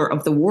color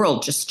of the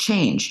world just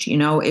changed.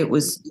 It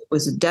was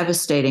a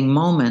devastating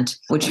moment,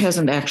 which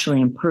hasn't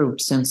actually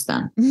improved since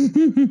then.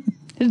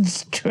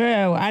 It's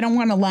true. I don't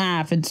want to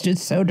laugh. It's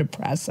just so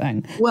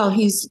depressing. Well,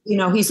 he's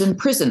in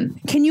prison.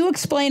 Can you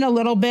explain a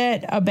little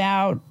bit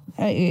about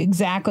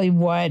exactly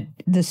what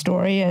the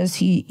story is?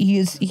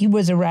 He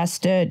was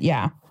arrested.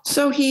 Yeah.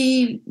 So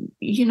he,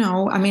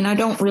 I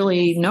don't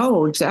really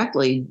know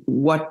exactly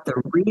what the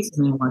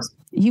reason was.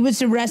 He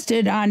was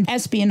arrested on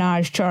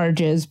espionage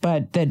charges,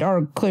 but that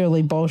are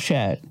clearly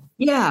bullshit.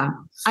 Yeah.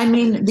 I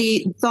mean,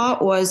 the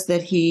thought was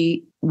that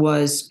he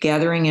was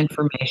gathering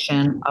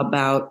information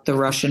about the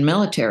Russian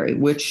military,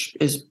 which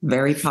is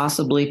very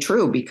possibly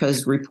true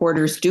because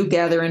reporters do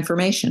gather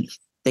information.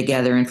 They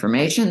gather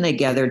information, they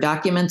gather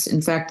documents.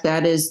 In fact,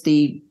 that is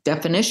the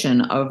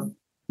definition of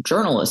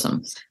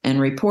journalism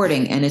and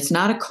reporting. And it's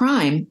not a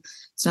crime.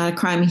 It's not a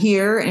crime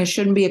here, and it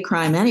shouldn't be a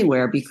crime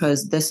anywhere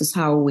because this is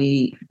how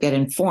we get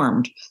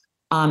informed.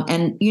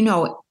 And,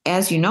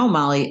 as you know,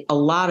 Molly, a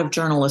lot of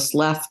journalists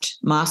left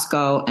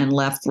Moscow and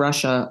left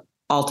Russia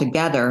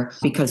altogether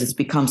because it's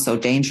become so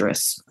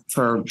dangerous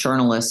for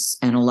journalists.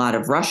 And a lot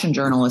of Russian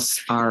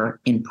journalists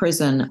are in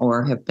prison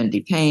or have been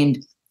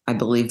detained, I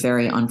believe,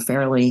 very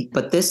unfairly.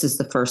 But this is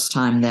the first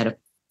time that a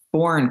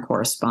foreign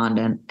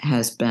correspondent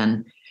has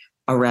been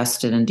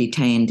arrested and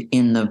detained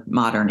in the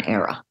modern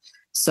era.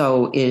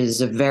 So it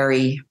is a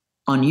very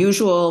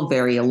unusual,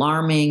 very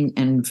alarming,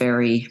 and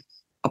very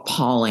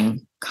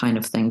appalling kind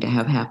of thing to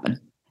have happen.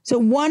 So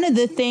one of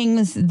the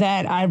things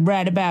that I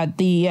read about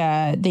the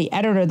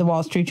editor of the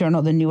Wall Street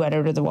Journal, the new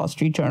editor of the Wall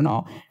Street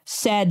Journal,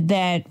 said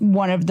that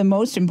one of the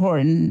most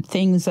important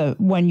things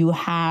when you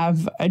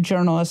have a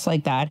journalist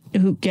like that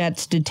who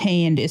gets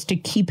detained is to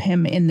keep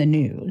him in the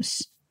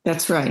news.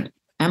 That's right.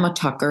 Emma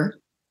Tucker,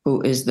 who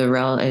is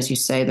as you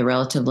say, the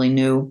relatively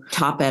new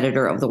top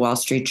editor of the Wall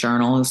Street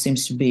Journal, who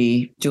seems to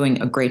be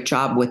doing a great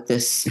job with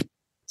this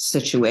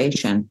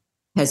situation,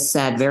 has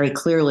said very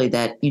clearly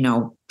that,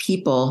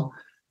 people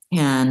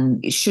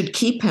should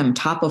keep him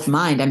top of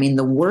mind. I mean,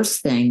 the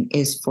worst thing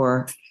is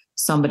for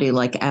somebody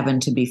like Evan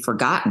to be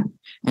forgotten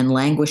and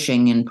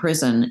languishing in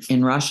prison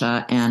in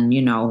Russia. And,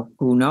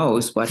 who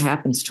knows what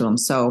happens to him.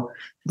 So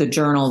the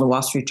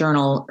Wall Street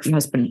Journal,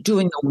 has been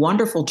doing a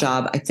wonderful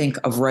job, I think,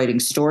 of writing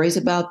stories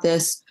about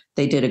this.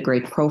 They did a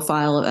great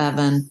profile of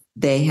Evan.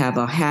 They have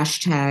a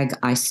hashtag,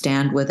 I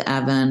stand with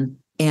Evan.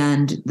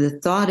 And the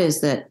thought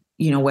is that,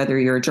 whether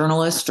you're a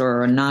journalist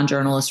or a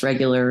non-journalist,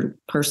 regular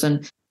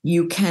person,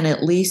 you can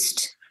at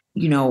least,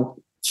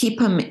 keep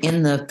him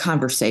in the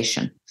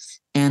conversation.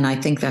 And I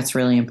think that's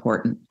really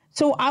important.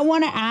 So I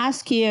want to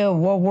ask you,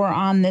 while we're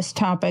on this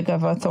topic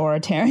of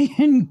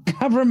authoritarian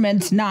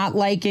governments not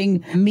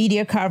liking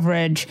media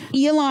coverage,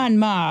 Elon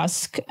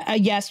Musk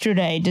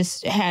yesterday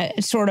just had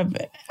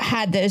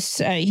this,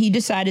 he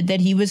decided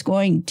that he was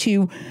going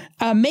to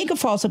make a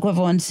false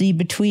equivalency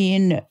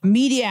between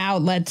media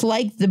outlets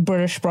like the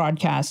British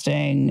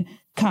Broadcasting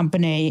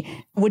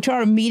Company, which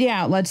are media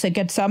outlets that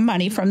get some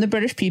money from the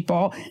British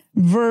people,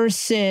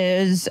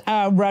 versus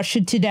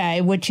Russia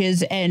Today, which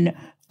is an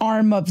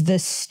arm of the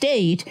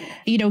state.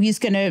 He's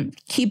going to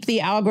keep the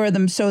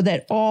algorithm so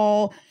that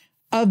all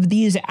of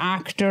these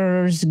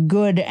actors,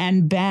 good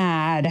and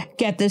bad,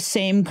 get the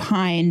same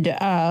kind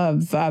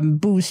of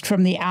boost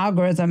from the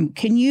algorithm.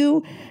 Can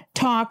you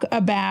talk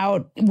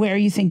about where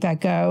you think that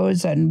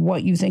goes and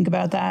what you think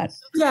about that?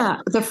 Yeah,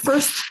 the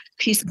first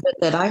piece of it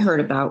that I heard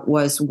about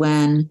was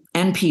when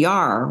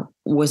NPR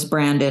was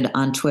branded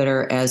on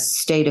Twitter as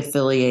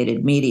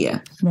state-affiliated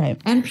media. Right.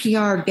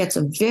 NPR gets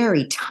a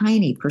very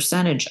tiny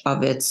percentage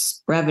of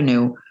its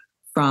revenue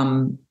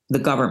from the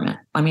government.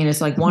 I mean,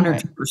 it's like 1 or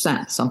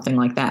 2%, something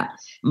like that.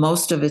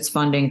 Most of its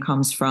funding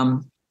comes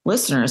from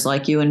listeners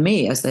like you and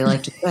me, as they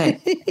like to say.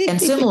 And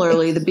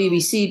similarly, the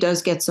BBC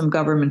does get some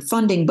government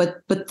funding,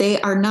 but they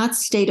are not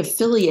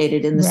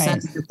state-affiliated in the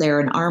sense that they're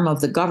an arm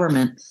of the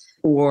government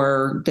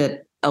or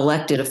that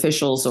elected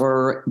officials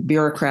or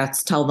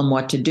bureaucrats tell them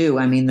what to do.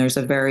 I mean, there's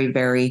a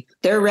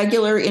they're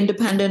regular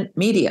independent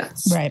media.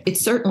 Right. It's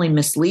certainly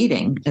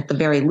misleading at the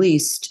very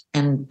least,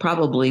 and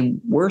probably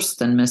worse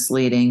than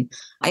misleading,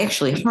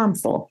 actually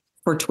harmful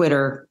for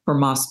Twitter, for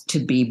Musk to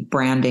be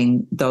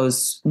branding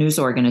those news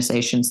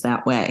organizations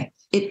that way.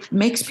 It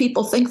makes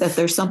people think that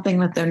there's something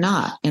that they're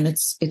not, and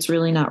it's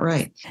really not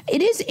right.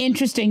 It is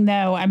interesting,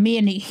 though. I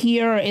mean,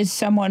 here is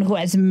someone who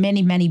has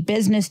many, many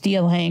business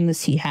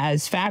dealings. He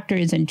has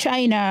factories in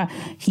China.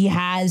 He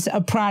has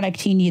a product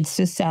he needs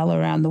to sell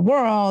around the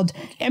world.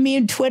 I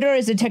mean, Twitter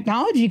is a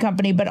technology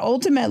company, but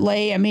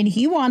ultimately, I mean,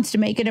 he wants to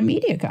make it a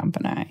media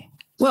company.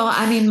 Well,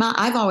 I mean,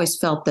 I've always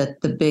felt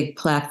that the big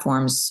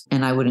platforms,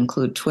 and I would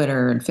include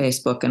Twitter and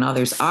Facebook and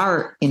others,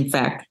 are, in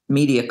fact,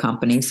 media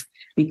companies,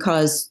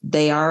 because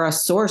they're a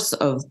source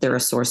of,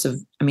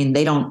 I mean,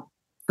 they don't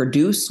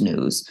produce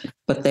news,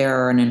 but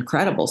they're an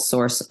incredible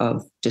source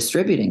of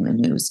distributing the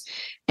news.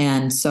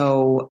 And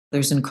so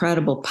there's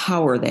incredible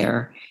power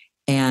there.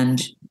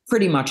 And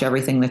pretty much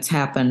everything that's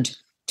happened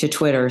to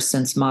Twitter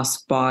since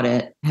Musk bought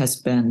it has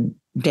been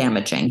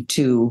damaging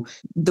to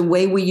the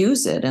way we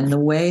use it and the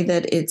way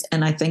that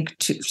and I think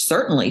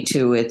certainly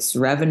to its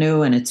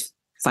revenue and its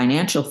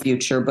financial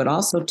future, but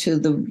also to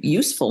the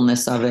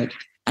usefulness of it.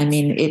 I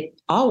mean, it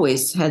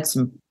always had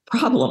some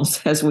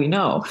problems, as we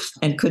know,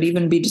 and could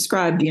even be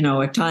described,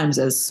 at times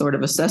as sort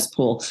of a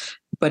cesspool.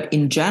 But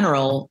in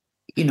general,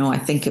 I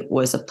think it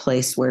was a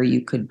place where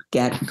you could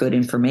get good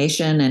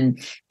information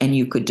and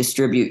you could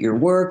distribute your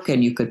work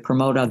and you could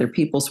promote other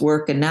people's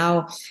work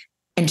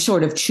and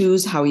sort of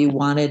choose how you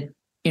wanted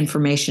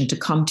information to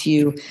come to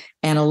you.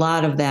 And a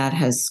lot of that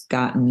has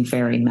gotten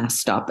very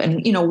messed up.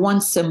 And,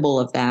 one symbol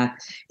of that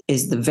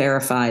is the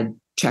verified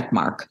check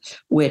mark,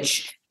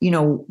 which,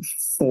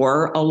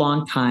 for a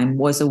long time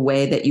was a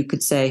way that you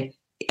could say,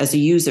 as a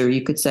user,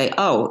 you could say,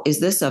 oh, is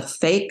this a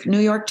fake New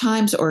York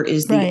Times or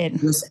is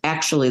this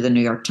actually the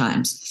New York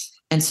Times?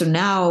 And so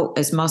now,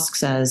 as Musk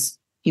says,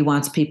 he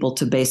wants people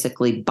to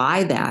basically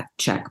buy that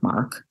check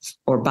mark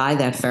or buy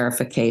that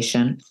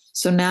verification.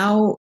 So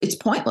now it's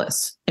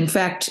pointless. In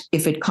fact,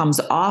 if it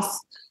comes off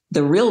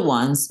the real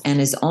ones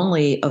and is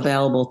only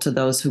available to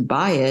those who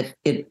buy it,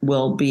 it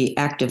will be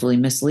actively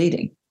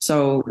misleading.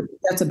 So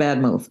that's a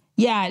bad move.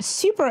 Yeah, it's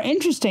super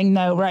interesting,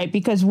 though, right?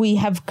 Because we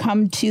have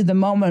come to the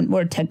moment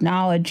where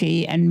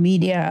technology and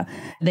media,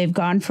 they've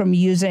gone from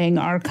using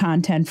our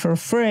content for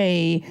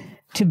free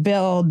to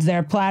build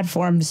their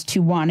platforms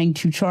to wanting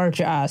to charge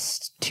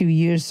us to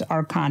use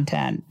our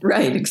content.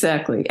 Right,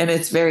 exactly. And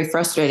it's very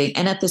frustrating.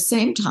 And at the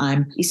same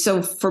time,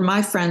 so for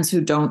my friends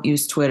who don't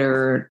use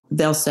Twitter,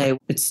 they'll say,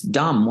 it's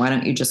dumb. Why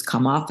don't you just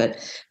come off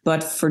it?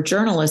 But for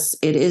journalists,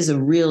 it is a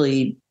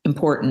really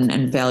important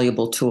and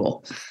valuable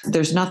tool.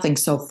 There's nothing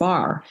so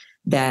far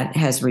that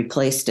has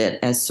replaced it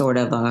as sort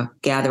of a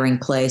gathering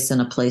place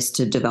and a place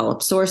to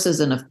develop sources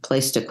and a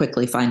place to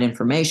quickly find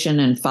information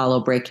and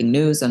follow breaking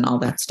news and all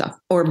that stuff.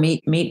 Or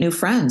meet new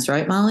friends,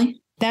 right, Molly?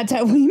 That's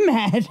how we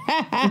met.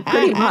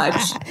 Pretty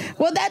much.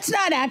 Well, that's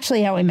not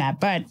actually how we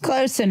met, but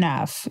close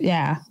enough.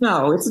 Yeah.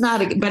 No, it's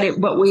not.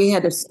 But we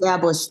had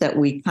established that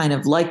we kind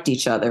of liked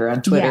each other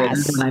on Twitter.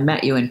 Yes. And when I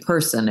met you in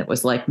person, it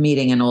was like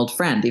meeting an old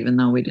friend, even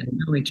though we didn't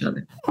know each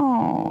other.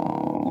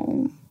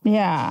 Oh,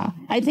 yeah.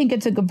 I think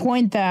it's a good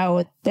point,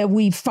 though, that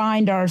we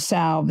find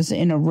ourselves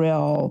in a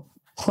real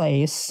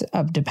place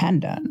of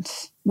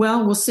dependence.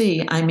 Well, we'll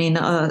see. I mean,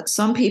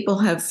 some people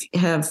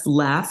have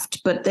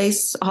left, but they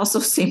also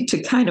seem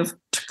to kind of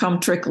come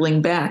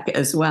trickling back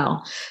as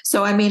well.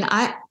 So, I mean,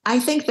 I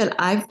think that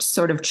I've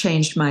sort of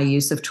changed my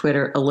use of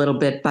Twitter a little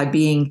bit by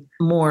being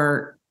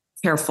more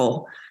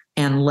careful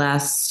and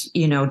less,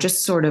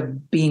 just sort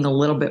of being a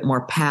little bit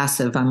more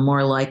passive. I'm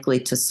more likely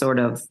to sort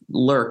of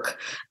lurk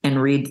and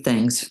read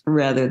things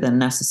rather than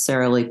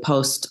necessarily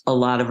post a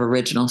lot of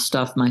original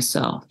stuff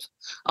myself.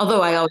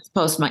 Although I always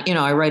post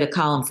I write a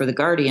column for The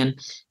Guardian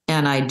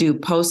and I do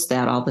post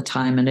that all the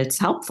time and it's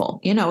helpful.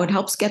 It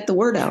helps get the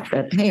word out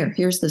that, hey,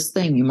 here's this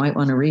thing, you might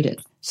want to read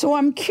it. So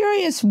I'm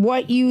curious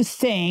what you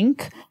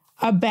think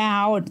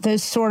about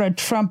this sort of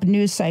Trump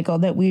news cycle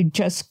that we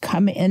just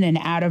come in and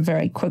out of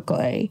very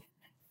quickly.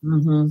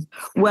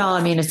 Mm-hmm. Well,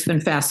 I mean, it's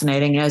been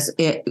fascinating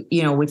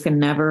we can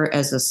never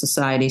as a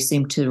society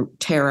seem to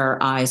tear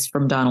our eyes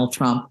from Donald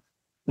Trump,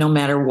 no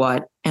matter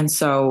what. And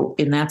so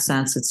in that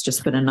sense, it's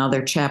just been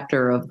another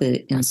chapter of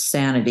the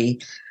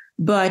insanity.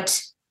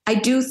 But I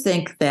do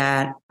think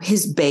that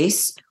his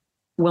base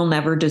will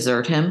never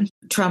desert him.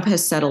 Trump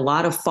has said a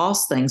lot of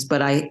false things,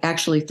 but I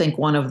actually think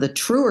one of the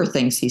truer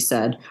things he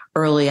said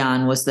early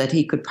on was that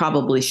he could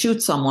probably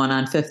shoot someone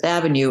on Fifth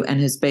Avenue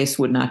and his base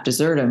would not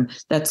desert him.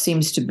 That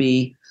seems to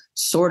be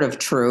sort of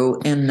true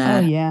in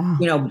that,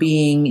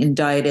 being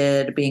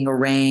indicted, being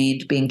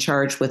arraigned, being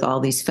charged with all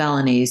these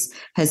felonies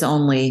has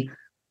only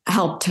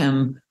helped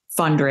him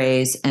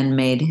fundraise and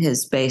made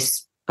his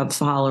base of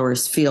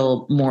followers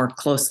feel more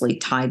closely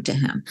tied to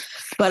him.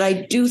 But I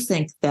do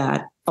think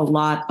that a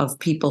lot of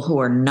people who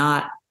are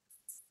not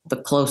the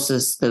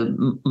closest,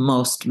 the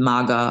most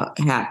MAGA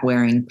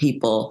hat-wearing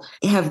people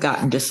have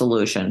gotten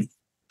disillusioned.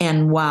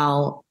 And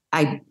while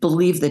I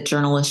believe that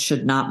journalists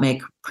should not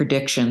make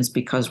predictions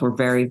because we're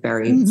very,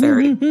 very,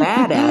 very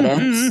bad at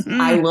it,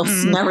 I will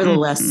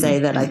nevertheless say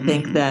that I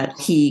think that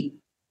he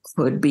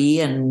could be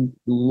and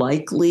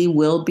likely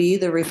will be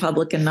the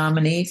Republican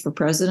nominee for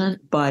president.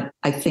 But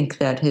I think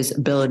that his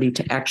ability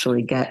to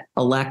actually get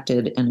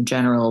elected in a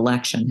general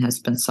election has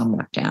been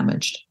somewhat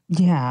damaged.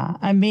 Yeah,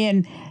 I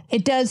mean,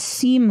 it does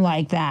seem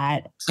like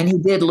that. And he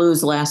did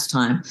lose last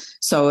time.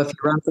 So if he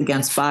runs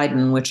against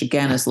Biden, which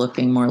again is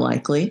looking more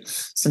likely,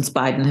 since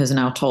Biden has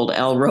now told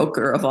Al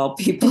Roker, of all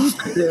people,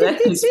 that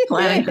he's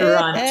planning to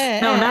run.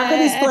 No, not that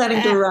he's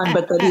planning to run,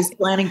 but that he's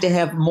planning to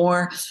have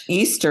more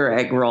Easter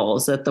egg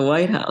rolls at the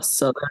White House.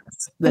 So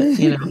that's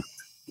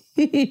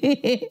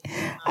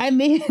I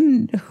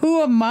mean,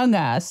 who among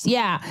us?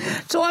 Yeah.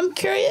 So I'm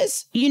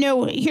curious,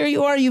 here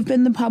you are, you've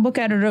been the public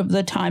editor of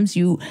the Times.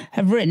 You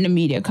have written a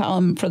media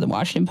column for the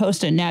Washington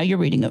Post, and now you're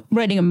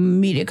writing a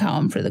media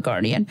column for the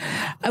Guardian.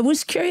 I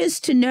was curious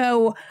to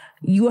know,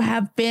 you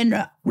have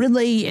been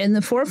really in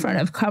the forefront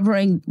of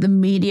covering the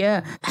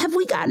media. Have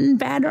we gotten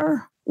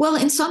better? Well,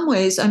 in some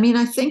ways, I mean,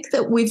 I think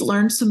that we've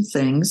learned some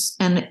things,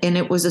 and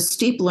it was a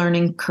steep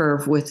learning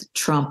curve with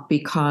Trump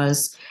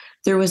because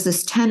there was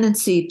this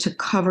tendency to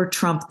cover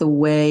Trump the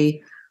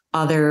way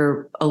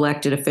other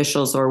elected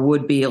officials or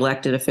would-be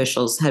elected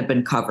officials had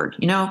been covered,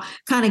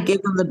 kind of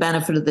give them the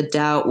benefit of the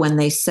doubt when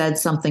they said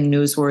something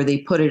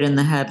newsworthy, put it in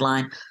the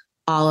headline,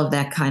 all of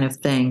that kind of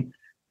thing.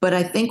 But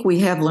I think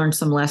we have learned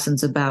some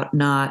lessons about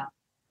not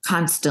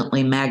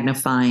constantly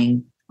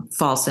magnifying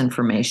false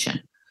information.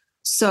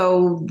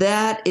 So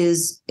that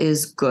is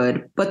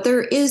good, but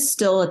there is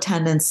still a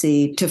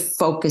tendency to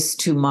focus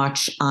too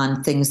much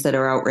on things that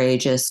are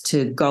outrageous,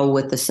 to go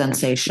with the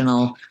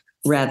sensational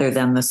rather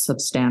than the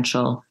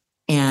substantial.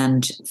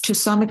 And to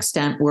some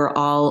extent, we're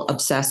all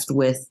obsessed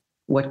with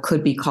what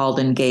could be called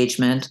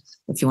engagement,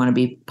 if you want to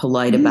be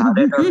polite about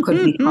it, or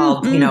could be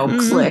called,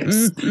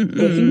 clicks,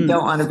 if you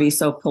don't want to be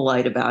so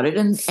polite about it.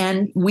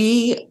 And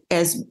we,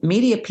 as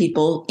media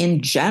people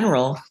in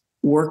general,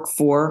 work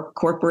for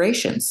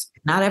corporations,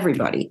 not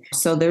everybody.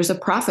 So there's a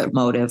profit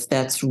motive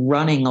that's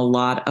running a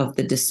lot of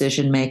the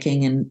decision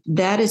making, and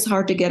that is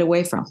hard to get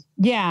away from.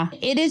 Yeah,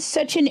 it is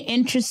such an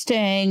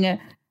interesting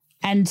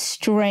and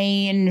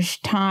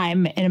strange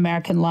time in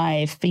American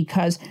life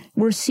because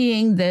we're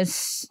seeing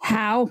this.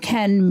 How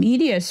can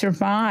media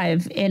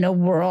survive in a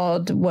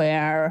world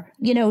where,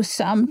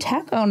 some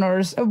tech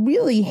owners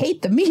really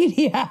hate the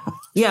media?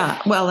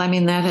 Yeah, well, I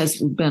mean, that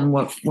has been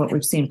what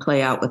we've seen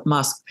play out with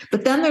Musk.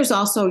 But then there's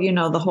also,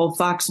 the whole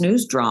Fox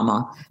News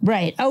drama.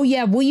 Right. Oh,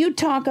 yeah. Will you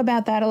talk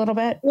about that a little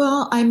bit?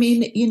 Well, I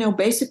mean,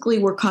 basically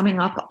we're coming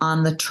up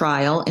on the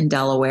trial in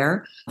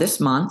Delaware this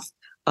month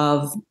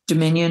of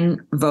Dominion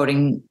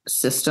Voting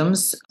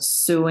Systems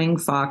suing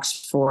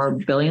Fox for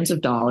billions of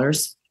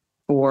dollars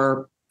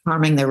for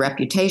harming their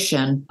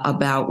reputation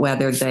about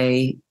whether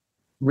they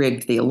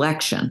rigged the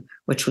election,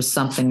 which was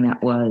something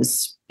that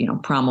was,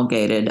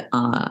 promulgated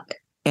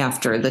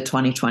after the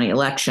 2020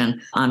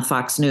 election on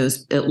Fox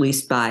News, at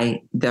least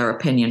by their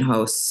opinion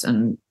hosts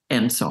and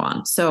so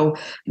on. So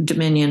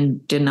Dominion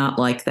did not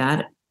like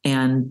that.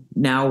 And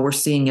now we're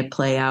seeing it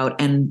play out.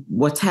 And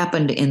what's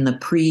happened in the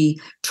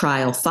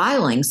pre-trial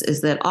filings is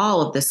that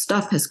all of this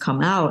stuff has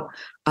come out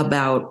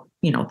about,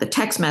 the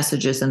text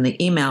messages and the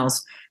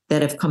emails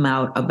that have come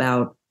out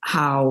about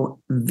how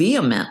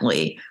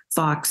vehemently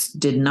Fox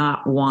did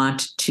not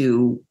want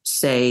to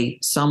say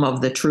some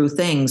of the true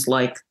things,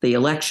 like the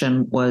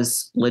election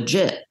was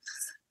legit.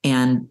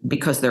 And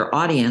because their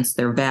audience,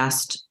 their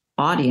vast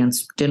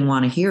audience, didn't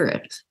want to hear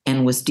it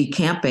and was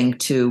decamping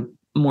to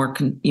more,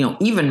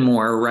 even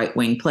more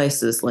right-wing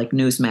places like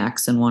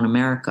Newsmax and One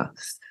America.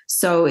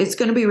 So it's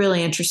going to be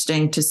really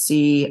interesting to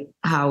see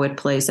how it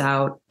plays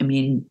out. I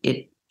mean,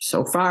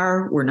 so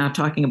far, we're not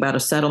talking about a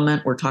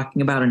settlement. We're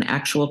talking about an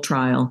actual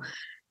trial.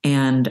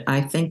 And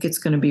I think it's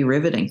going to be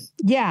riveting.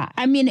 Yeah.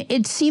 I mean,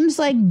 it seems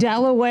like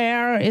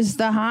Delaware is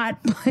the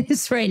hot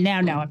place right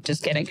now. No, I'm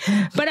just kidding.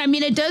 But I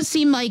mean, it does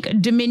seem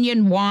like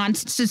Dominion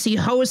wants to see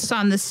hosts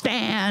on the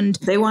stand.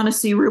 They want to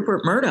see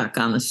Rupert Murdoch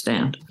on the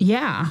stand.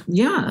 Yeah.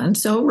 Yeah. And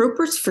so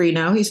Rupert's free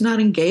now. He's not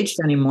engaged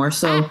anymore.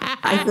 So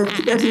I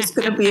think that he's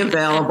going to be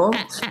available.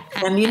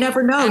 And you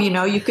never know,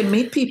 you can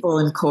meet people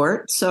in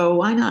court. So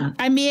why not?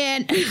 I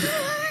mean...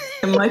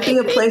 It might be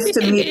a place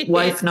to meet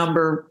wife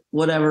number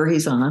whatever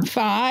he's on. 5,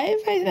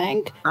 I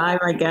think. 5,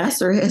 I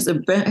guess. Or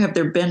have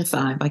there been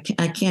 5? I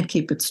can't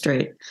keep it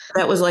straight.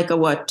 That was like a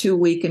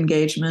 2-week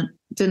engagement.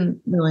 It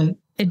didn't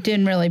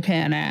really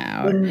pan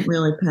out.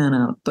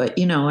 But,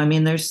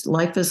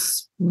 life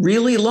is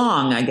really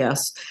long, I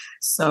guess.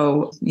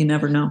 So you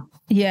never know.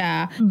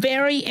 Yeah.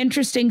 Very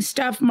interesting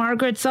stuff,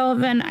 Margaret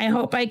Sullivan. I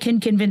hope I can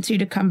convince you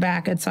to come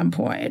back at some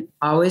point.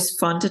 Always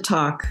fun to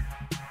talk.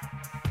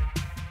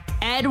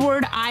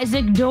 Edward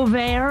Isaac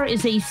Dovere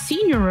is a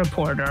senior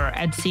reporter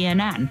at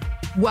CNN.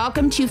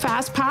 Welcome to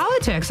Fast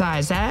Politics,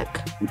 Isaac.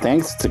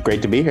 Thanks. It's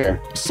great to be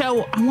here.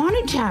 So I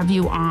wanted to have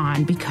you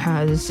on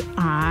because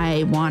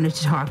I wanted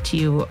to talk to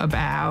you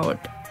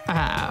about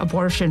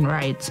abortion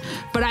rights,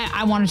 but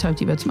I want to talk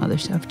to you about some other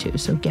stuff too,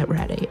 so get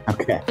ready.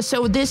 Okay.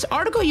 So this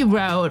article you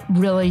wrote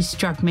really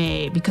struck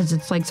me because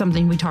it's like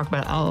something we talk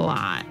about a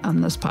lot on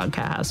this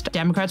podcast.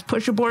 Democrats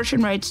push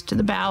abortion rights to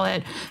the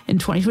ballot in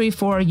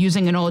 2024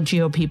 using an old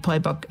GOP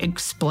playbook.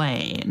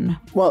 Explain.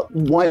 Well,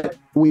 what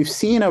we've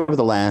seen over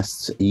the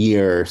last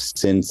year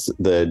since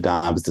the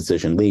Dobbs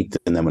decision leaked,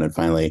 and then when it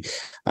finally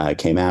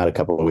came out a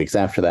couple of weeks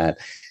after that,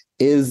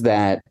 is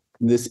that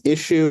this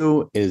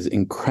issue is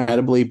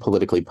incredibly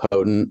politically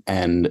potent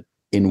and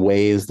in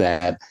ways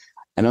that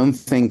I don't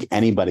think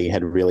anybody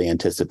had really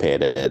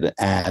anticipated.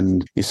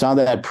 And you saw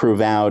that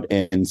prove out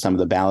in some of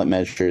the ballot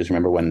measures.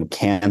 Remember when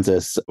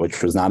Kansas,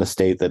 which was not a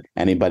state that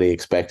anybody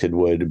expected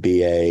would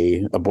be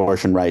a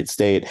abortion rights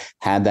state,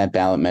 had that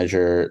ballot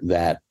measure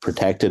that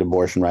protected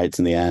abortion rights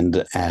in the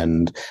end,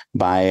 and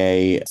by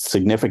a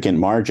significant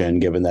margin,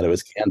 given that it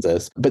was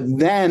Kansas. But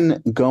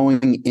then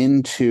going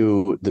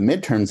into the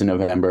midterms in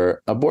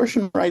November,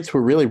 abortion rights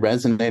were really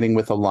resonating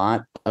with a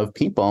lot of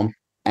people.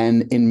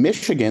 And in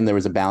Michigan, there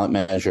was a ballot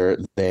measure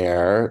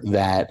there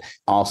that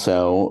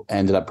also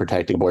ended up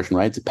protecting abortion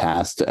rights. It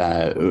passed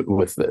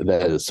with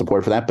the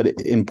support for that.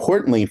 But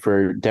importantly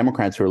for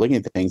Democrats who are looking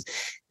at things,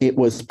 it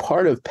was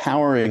part of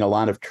powering a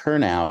lot of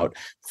turnout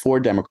for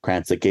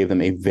Democrats that gave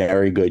them a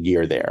very good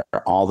year there.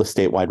 All the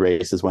statewide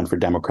races went for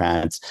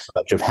Democrats. A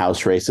bunch of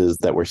House races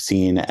that were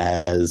seen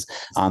as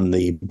on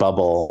the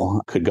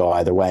bubble could go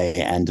either way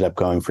ended up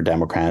going for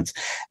Democrats.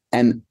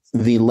 And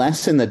the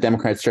lesson that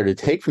Democrats started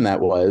to take from that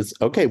was,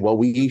 okay, well,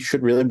 we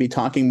should really be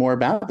talking more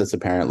about this,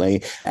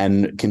 apparently,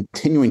 and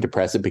continuing to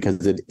press it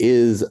because it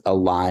is a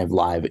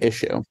live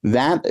issue.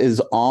 That is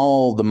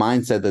all the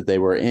mindset that they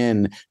were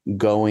in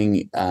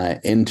going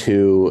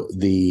into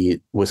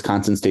the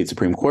Wisconsin State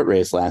Supreme Court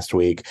race last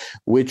week,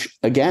 which,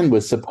 again,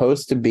 was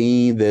supposed to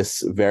be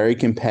this very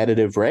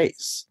competitive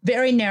race.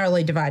 Very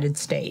narrowly divided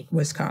state,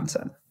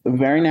 Wisconsin.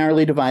 Very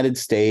narrowly divided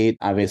state,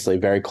 obviously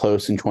very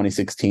close in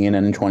 2016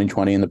 and in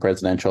 2020 in the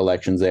presidential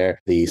elections there.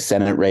 The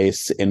Senate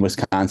race in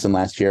Wisconsin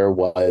last year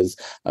was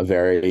a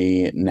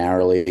very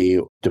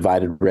narrowly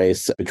divided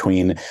race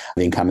between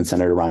the incumbent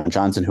Senator Ron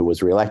Johnson, who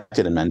was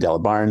reelected, and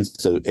Mandela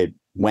Barnes. So it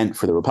went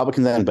for the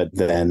Republicans then, but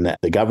then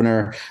the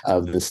governor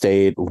of the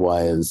state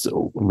was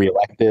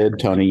reelected,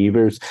 Tony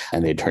Evers,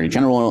 and the attorney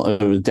general,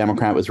 a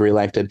Democrat, was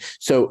reelected.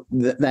 So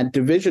that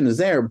division is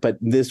there. But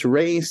this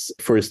race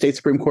for a state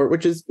Supreme Court,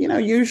 which is,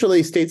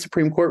 usually state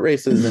Supreme Court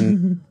races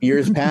in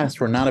years past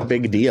were not a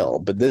big deal,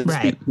 but this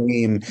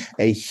became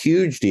a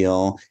huge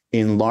deal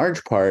in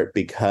large part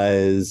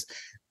because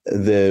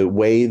the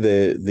way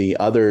the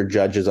other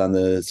judges on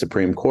the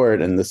Supreme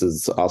Court, and this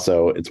is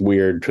also, it's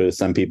weird to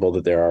some people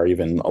that there are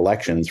even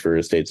elections for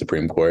a state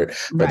Supreme Court,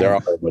 but there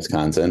are in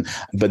Wisconsin.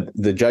 But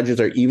the judges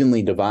are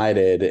evenly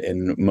divided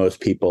in most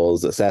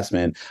people's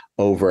assessment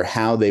over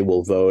how they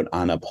will vote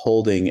on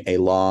upholding a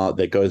law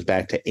that goes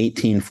back to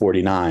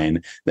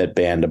 1849 that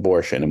banned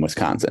abortion in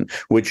Wisconsin,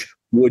 which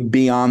would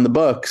be on the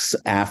books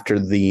after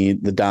the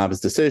Dobbs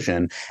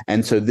decision.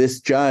 And so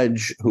this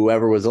judge,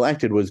 whoever was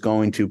elected, was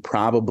going to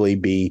probably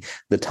be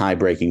the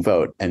tie-breaking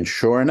vote. And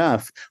sure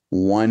enough,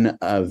 one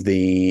of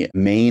the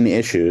main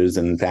issues,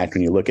 and in fact,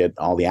 when you look at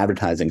all the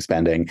advertising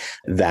spending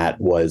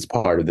that was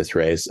part of this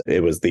race,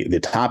 it was the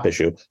top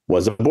issue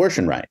was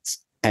abortion rights.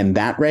 And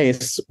that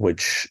race,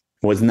 which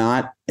was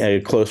not a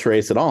close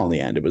race at all in the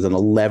end. It was an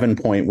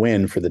 11-point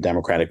win for the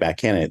Democratic-backed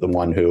candidate, the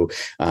one who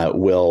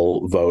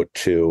will vote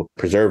to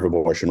preserve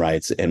abortion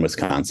rights in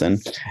Wisconsin.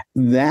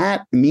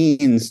 That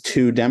means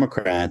to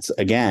Democrats,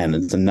 again,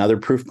 it's another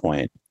proof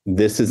point.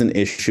 This is an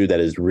issue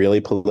that is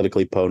really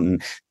politically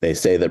potent. They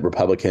say that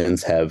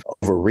Republicans have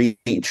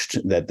overreached,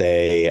 that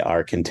they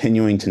are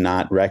continuing to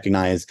not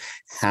recognize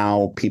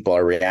how people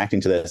are reacting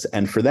to this.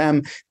 And for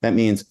them, that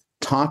means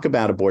talk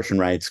about abortion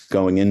rights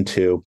going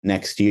into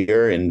next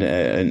year and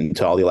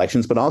into all the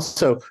elections, but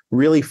also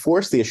really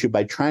force the issue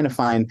by trying to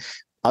find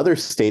other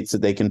states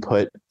that they can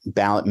put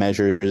ballot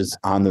measures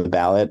on the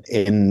ballot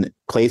in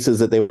places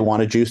that they want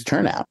to juice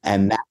turnout.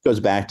 And that goes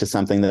back to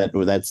something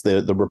that's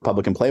the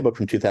Republican playbook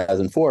from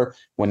 2004,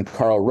 when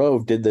Karl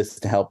Rove did this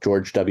to help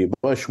George W.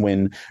 Bush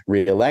win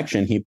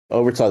re-election. He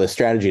oversaw the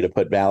strategy to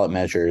put ballot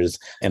measures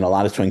in a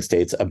lot of swing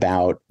states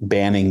about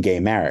banning gay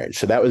marriage.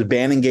 So that was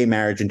banning gay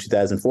marriage in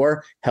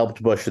 2004,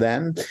 helped Bush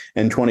then.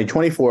 In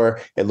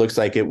 2024, it looks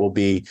like it will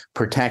be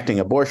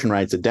protecting abortion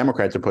rights that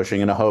Democrats are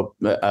pushing in a hope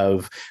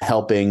of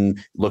helping,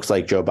 looks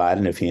like Joe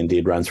Biden, if he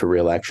indeed runs for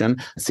re-election,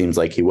 seems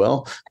like he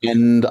will,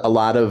 and a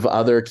lot of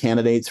other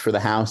candidates for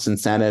the House and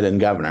Senate and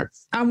governor.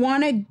 I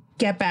want to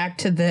get back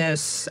to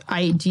this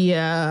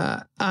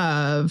idea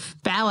of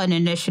ballot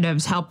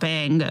initiatives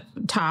helping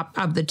top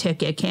of the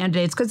ticket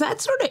candidates, because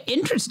that's sort of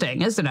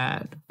interesting, isn't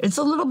it? It's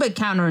a little bit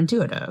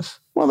counterintuitive.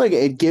 Well,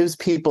 it gives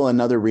people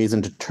another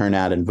reason to turn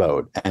out and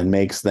vote and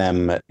makes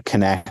them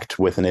connect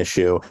with an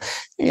issue.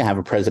 You have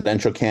a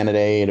presidential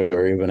candidate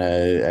or even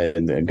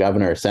a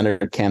governor or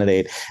senator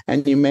candidate,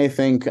 and you may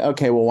think,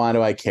 okay, well, why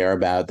do I care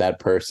about that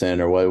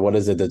person? Or what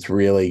is it that's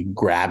really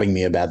grabbing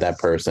me about that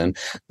person?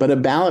 But a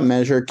ballot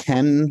measure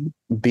can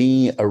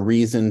be a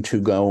reason to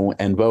go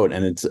and vote.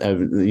 And it's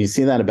you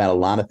see that about a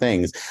lot of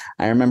things.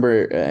 I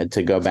remember,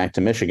 to go back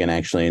to Michigan,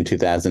 actually, in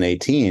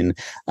 2018,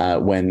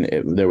 when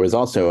there was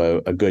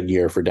also a good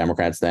year for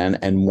Democrats then.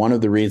 And one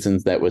of the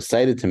reasons that was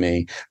cited to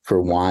me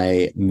for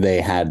why they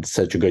had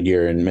such a good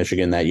year in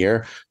Michigan that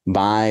year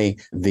by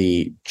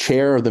the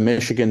chair of the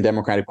Michigan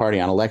Democratic Party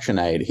on election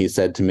night, he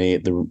said to me,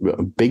 the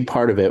big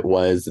part of it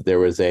was there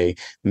was a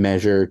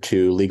measure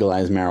to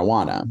legalize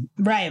marijuana.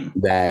 Right.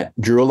 That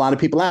drew a lot of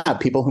people out,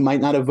 people who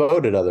might not have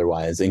voted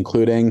otherwise,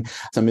 including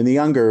some of the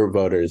younger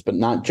voters, but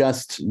not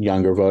just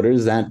younger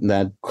voters.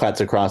 That cuts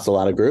across a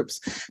lot of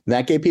groups.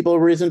 That gave people a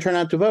reason to turn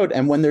out to vote.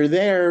 And when they're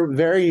there,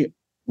 very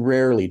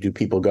rarely do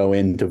people go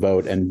in to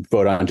vote and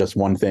vote on just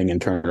one thing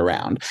and turn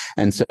around.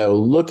 And so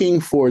looking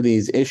for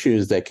these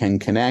issues that can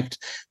connect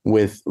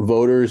with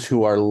voters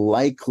who are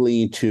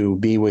likely to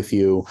be with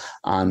you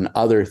on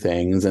other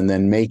things and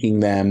then making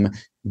them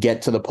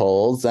get to the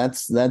polls.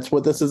 That's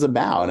what this is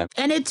about.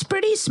 And it's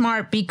pretty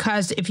smart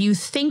because if you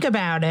think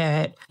about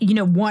it,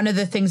 one of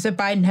the things that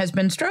Biden has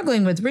been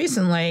struggling with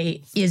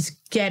recently is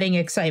getting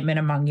excitement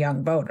among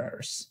young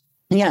voters.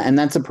 Yeah, and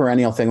that's a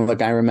perennial thing.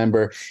 Look, I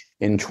remember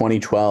in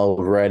 2012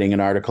 writing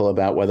an article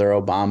about whether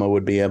Obama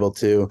would be able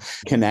to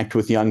connect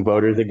with young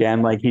voters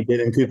again like he did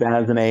in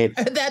 2008.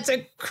 That's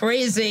a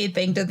crazy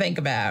thing to think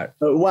about.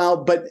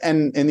 Well,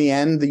 and in the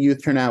end, the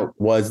youth turnout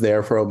was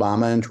there for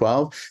Obama in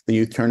 12. The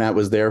youth turnout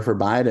was there for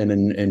Biden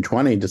in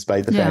 20,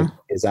 despite the fact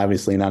he's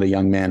obviously not a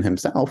young man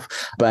himself.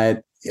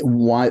 But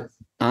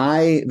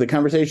the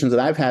conversations that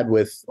I've had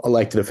with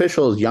elected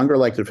officials, younger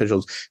elected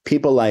officials,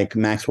 people like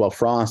Maxwell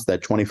Frost,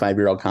 that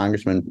 25-year-old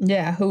congressman.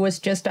 Yeah, who was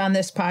just on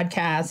this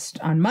podcast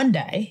on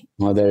Monday.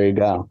 Well, there you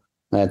go.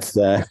 That's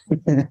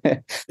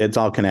it's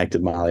all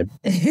connected, Molly.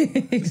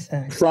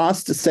 Exactly.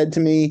 Frost said to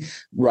me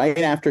right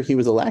after he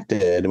was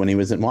elected, when he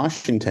was in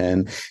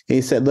Washington,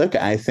 he said, look,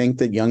 I think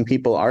that young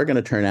people are going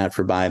to turn out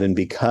for Biden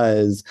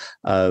because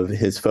of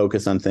his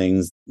focus on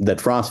things that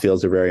Frost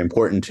feels are very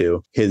important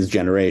to his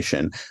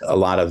generation. A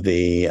lot of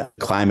the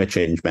climate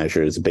change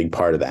measures, a big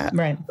part of that.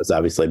 Right. Was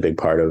obviously a big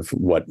part of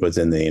what was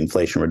in the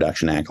Inflation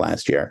Reduction Act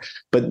last year.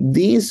 But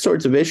these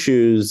sorts of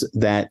issues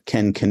that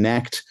can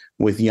connect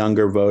with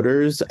younger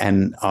voters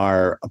and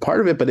are a part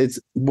of it. But it's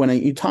when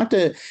you talk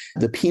to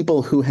the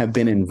people who have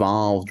been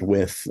involved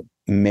with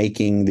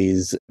making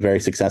these very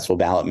successful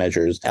ballot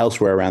measures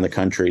elsewhere around the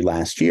country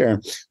last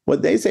year,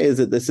 what they say is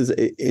that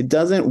it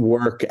doesn't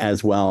work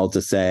as well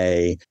to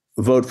say,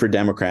 vote for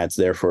Democrats,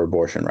 therefore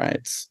abortion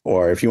rights.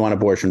 Or if you want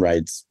abortion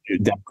rights,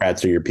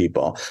 Democrats are your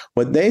people.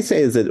 What they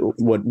say is that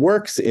what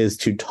works is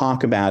to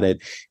talk about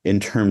it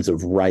in terms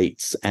of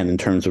rights and in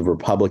terms of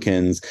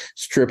Republicans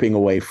stripping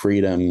away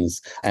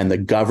freedoms and the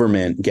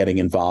government getting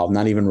involved,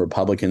 not even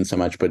Republicans so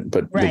much, but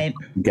right.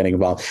 Getting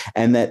involved.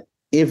 And that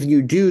if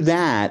you do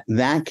that,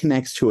 that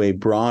connects to a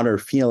broader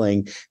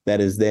feeling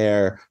that is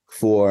there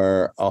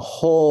for a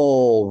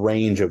whole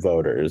range of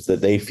voters,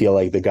 that they feel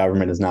like the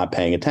government is not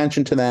paying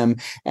attention to them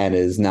and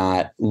is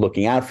not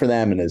looking out for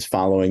them and is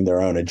following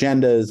their own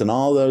agendas and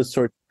all those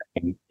sorts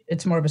of things.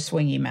 It's more of a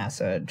swingy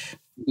message.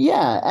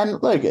 Yeah.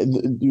 And look,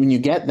 when you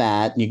get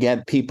that, you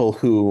get people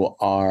who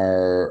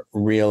are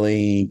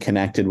really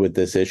connected with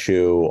this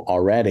issue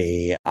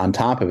already on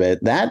top of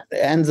it. That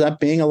ends up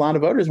being a lot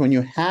of voters. When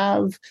you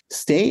have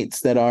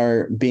states that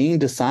are being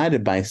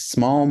decided by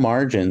small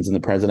margins in the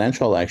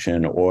presidential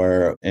election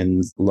or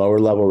in lower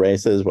level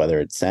races, whether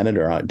it's Senate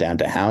or down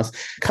to House,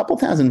 a couple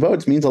thousand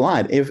votes means a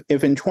lot. If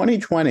in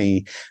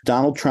 2020,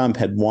 Donald Trump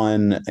had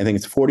won, I think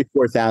it's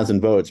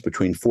 44,000 votes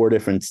between 4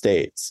 different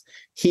states,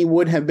 he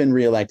would have been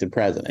reelected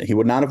president. He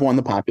would not have won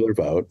the popular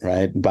vote,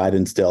 right?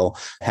 Biden still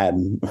had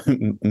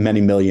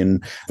many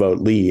million vote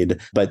lead,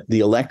 but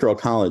the Electoral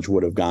College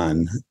would have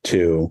gone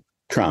to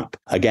Trump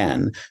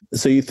again.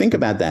 So you think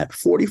about that,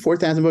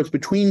 44,000 votes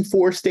between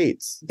 4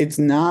 states. It's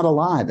not a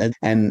lot.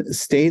 And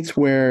states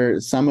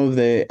where some of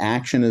the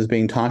action is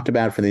being talked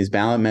about for these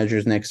ballot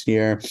measures next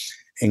year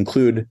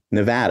include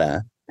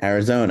Nevada,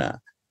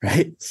 Arizona,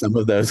 right? Some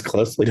of those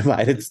closely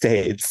divided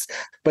states.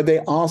 But they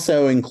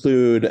also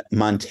include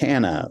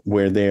Montana,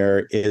 where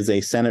there is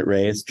a Senate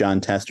race, John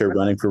Tester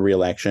running for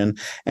re-election,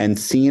 and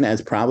seen as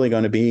probably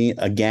going to be,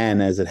 again,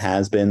 as it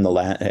has been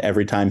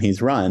every time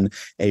he's run,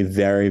 a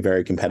very,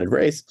 very competitive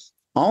race.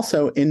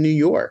 Also in New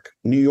York.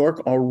 New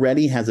York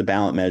already has a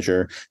ballot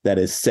measure that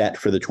is set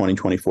for the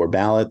 2024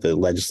 ballot. The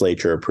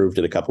legislature approved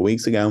it a couple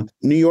weeks ago.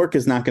 New York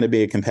is not going to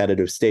be a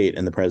competitive state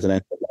in the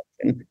presidential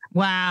election.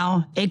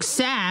 Wow,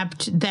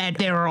 except that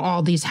there are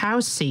all these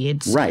House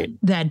seats right.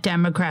 that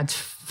Democrats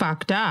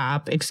fucked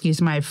up. Excuse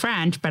my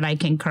French, but I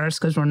can curse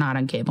because we're not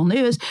on cable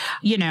news.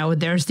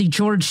 There's the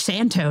George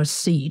Santos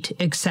seat,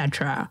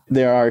 etc.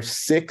 There are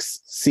 6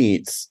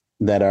 seats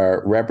that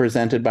are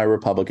represented by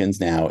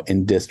Republicans now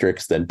in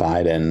districts that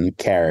Biden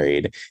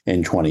carried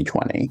in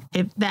 2020.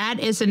 If that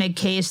isn't a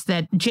case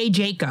that Jay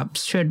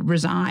Jacobs should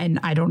resign,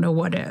 I don't know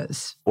what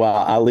is.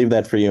 Well, I'll leave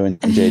that for you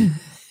and Jay.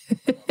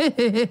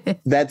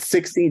 That's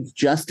 6 seats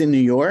just in New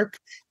York.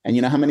 And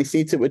you know how many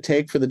seats it would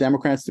take for the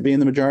Democrats to be in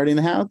the majority in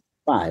the House?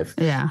 5.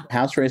 Yeah.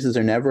 House races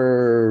are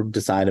never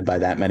decided by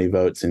that many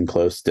votes in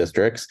close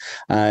districts.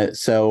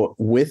 So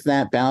with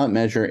that ballot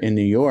measure in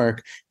New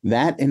York,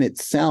 that in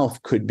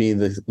itself could be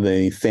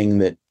the thing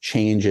that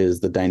changes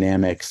the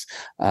dynamics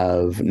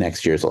of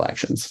next year's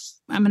elections.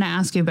 I'm going to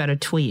ask you about a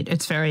tweet.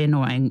 It's very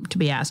annoying to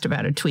be asked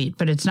about a tweet,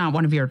 but it's not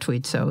one of your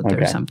tweets, so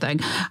there's something.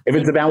 If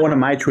it's about one of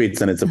my tweets,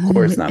 then it's of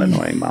course not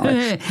annoying,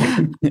 Molly.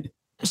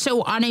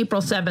 So on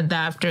April 7th,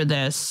 after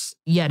this,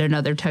 yet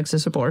another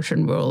Texas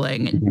abortion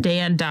ruling,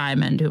 Dan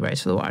Diamond, who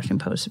writes for the Washington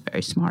Post, is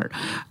very smart,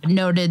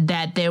 noted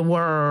that there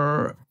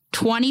were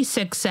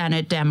 26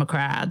 Senate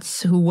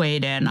Democrats who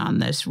weighed in on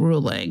this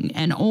ruling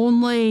and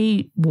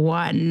only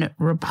 1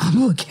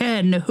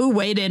 Republican who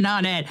weighed in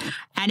on it.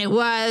 And it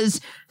was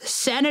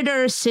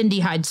Senator Cindy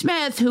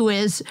Hyde-Smith, who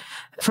is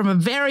from a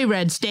very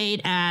red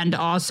state and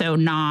also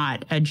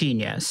not a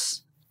genius.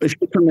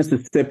 She's from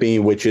Mississippi,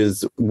 which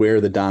is where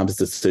the Dobbs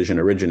decision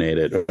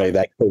originated. Right?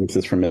 That case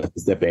is from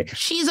Mississippi.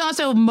 She's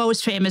also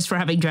most famous for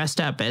having dressed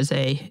up as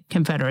a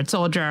Confederate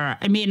soldier.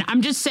 I mean,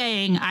 I'm just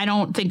saying, I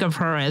don't think of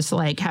her as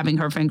like having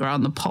her finger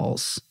on the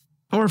pulse.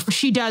 Or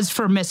she does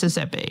for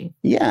Mississippi.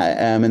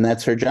 Yeah, and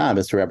that's her job,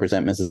 is to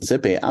represent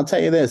Mississippi. I'll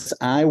tell you this.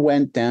 I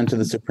went down to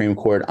the Supreme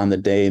Court on the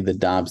day the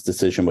Dobbs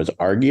decision was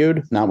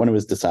argued, not when it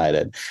was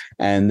decided.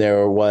 And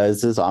there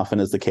was, as often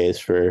as the case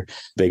for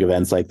big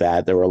events like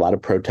that, there were a lot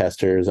of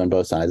protesters on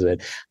both sides of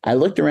it. I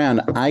looked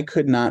around. I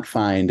could not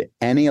find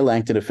any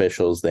elected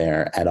officials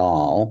there at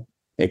all,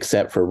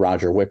 except for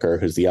Roger Wicker,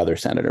 who's the other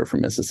senator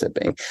from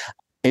Mississippi.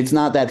 It's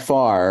not that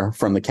far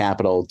from the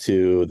Capitol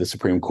to the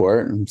Supreme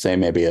Court, say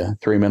maybe a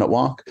 3-minute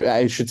walk.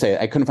 I should say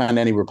I couldn't find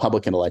any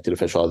Republican elected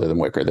official other than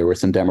Wicker. There were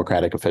some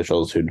Democratic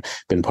officials who'd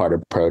been part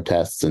of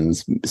protests and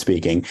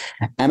speaking.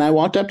 And I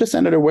walked up to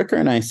Senator Wicker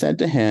and I said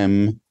to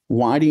him,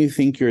 "Why do you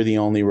think you're the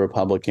only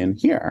Republican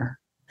here?"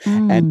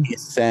 And he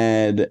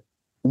said,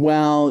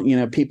 "Well,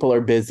 people are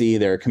busy.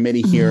 There are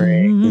committee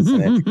hearings."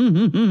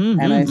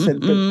 And I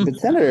said, but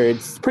Senator,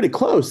 it's pretty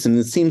close. And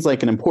it seems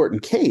like an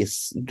important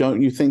case.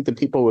 Don't you think that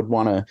people would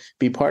want to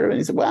be part of it? And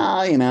he said,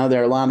 "Well,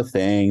 there are a lot of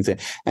things."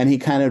 And he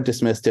kind of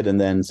dismissed it and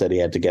then said he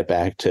had to get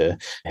back to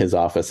his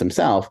office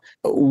himself.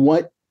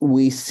 What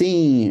we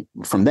see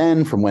from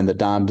when the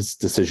Dobbs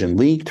decision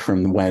leaked,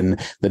 from when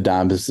the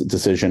Dobbs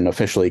decision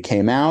officially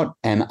came out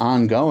and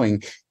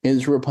ongoing,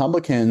 is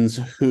Republicans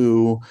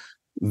who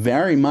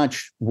very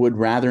much would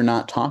rather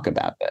not talk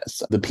about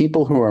this. The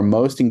people who are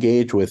most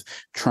engaged with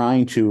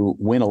trying to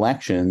win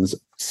elections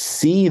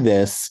see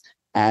this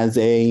as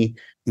a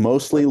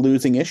mostly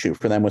losing issue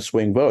for them with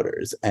swing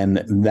voters.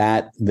 And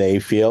that they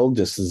feel,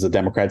 just as the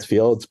Democrats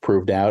feel, it's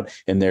proved out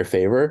in their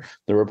favor.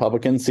 The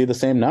Republicans see the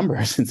same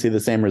numbers and see the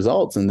same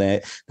results. And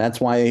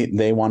that's why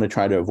they want to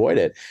try to avoid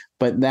it.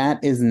 But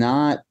that is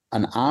not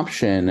an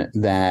option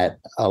that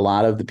a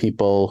lot of the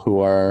people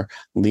who are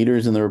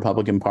leaders in the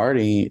Republican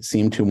Party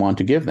seem to want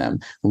to give them.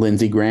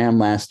 Lindsey Graham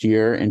last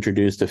year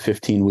introduced a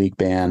 15-week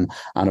ban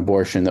on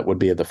abortion that would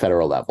be at the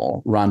federal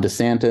level. Ron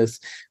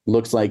DeSantis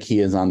looks like he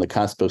is on the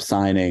cusp of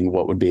signing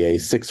what would be a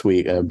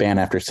 6-week ban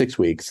after 6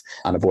 weeks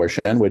on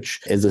abortion,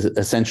 which is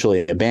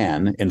essentially a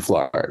ban in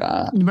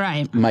Florida.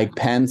 Right. Mike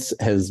Pence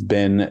has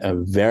been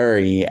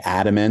very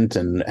adamant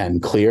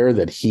and clear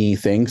that he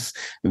thinks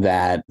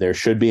that there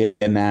should be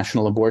a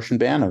national abortion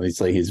ban.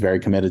 Obviously, he's very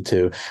committed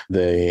to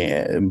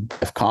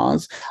the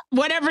cause.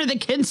 Whatever the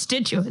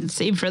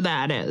constituency for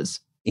that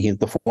is. He's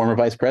the former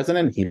vice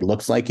president. He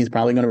looks like he's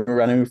probably going to be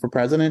running for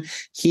president.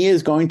 He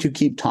is going to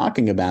keep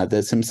talking about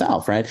this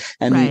himself, right?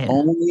 And the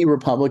only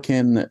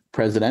Republican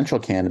presidential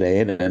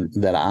candidate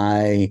that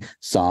I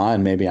saw,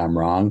 and maybe I'm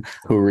wrong,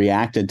 who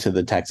reacted to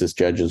the Texas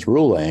judge's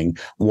ruling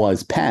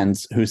was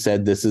Pence, who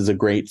said this is a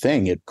great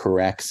thing. It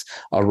corrects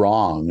a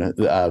wrong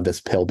of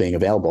this pill being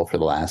available for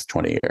the last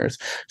 20 years.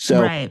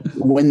 So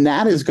when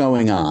that is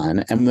going on,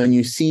 and when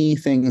you see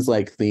things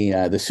like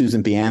the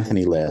Susan B.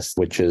 Anthony list,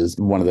 which is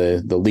one of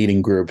the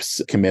leading groups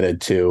committed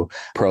to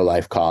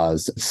pro-life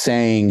cause,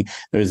 saying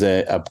there's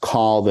a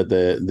call that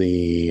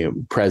the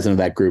president of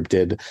that group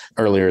did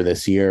earlier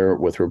this year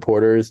with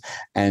reporters,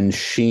 and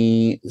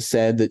she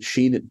said that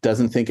she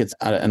doesn't think it's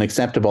an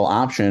acceptable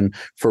option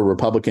for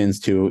Republicans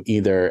to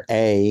either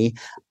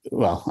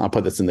I'll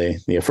put this in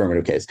the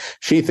affirmative case.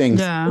 She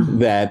thinks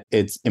that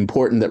it's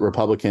important that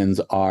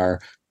Republicans are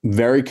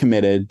very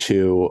committed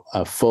to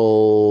a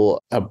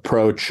full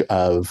approach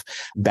of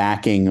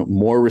backing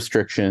more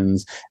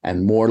restrictions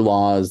and more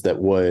laws that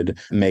would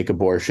make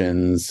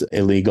abortions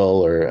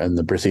illegal and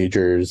the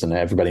procedures and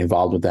everybody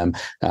involved with them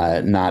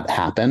not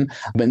happen.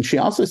 But she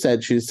also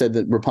said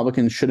that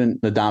Republicans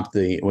shouldn't adopt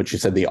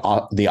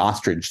the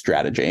ostrich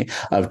strategy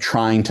of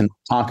trying to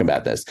talk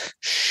about this.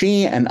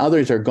 She and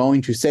others are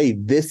going to say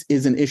this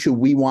is an issue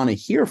we want to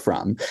hear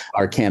from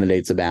our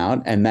candidates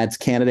about, and that's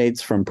candidates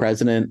from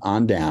president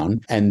on down.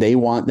 And they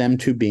want them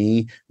to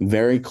be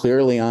very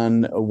clearly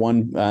on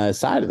one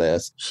side of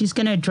this. She's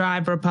going to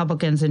drive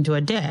Republicans into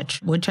a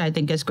ditch, which I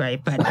think is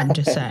great, but I'm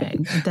just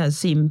saying it does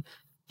seem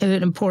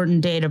an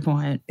important data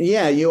point.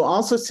 Yeah, you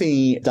also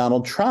see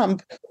Donald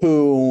Trump,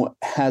 who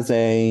has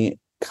a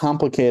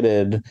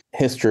complicated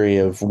history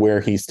of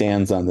where he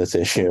stands on this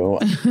issue.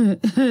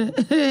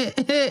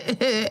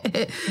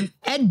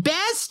 At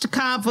best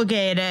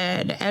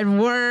complicated, at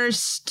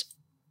worst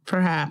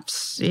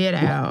perhaps,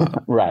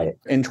 Right.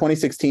 In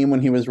 2016,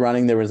 when he was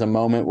running, there was a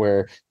moment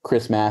where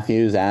Chris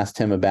Matthews asked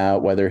him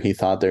about whether he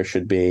thought there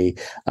should be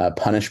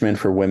punishment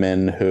for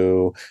women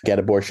who get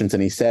abortions.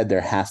 And he said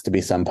there has to be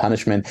some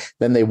punishment.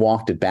 Then they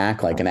walked it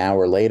back like an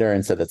hour later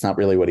and said that's not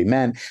really what he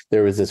meant.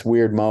 There was this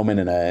weird moment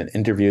in an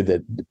interview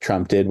that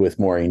Trump did with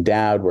Maureen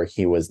Dowd where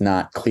he was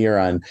not clear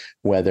on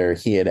whether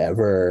he had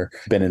ever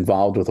been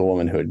involved with a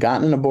woman who had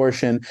gotten an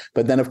abortion.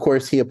 But then, of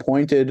course, he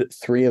appointed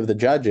 3 of the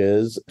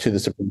judges to the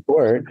Supreme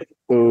Court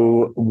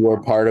who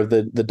were part of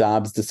the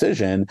Dobbs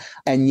decision.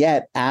 And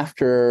yet,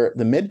 after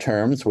the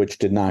midterms, which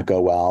did not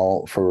go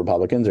well for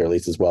Republicans, or at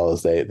least as well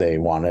as they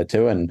wanted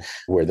to, and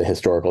where the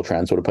historical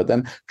trends would have put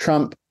them,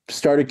 Trump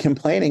started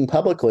complaining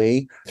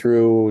publicly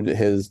through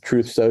his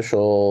Truth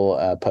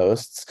Social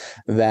posts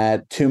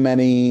that too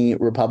many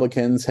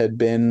Republicans had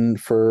been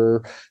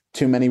for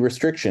too many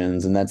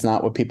restrictions, and that's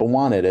not what people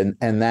wanted.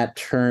 And that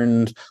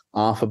turned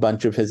off a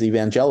bunch of his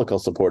evangelical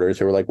supporters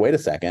who were like, wait a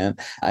second,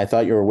 I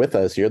thought you were with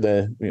us. You're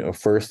the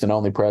first and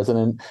only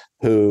president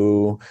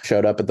who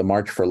showed up at the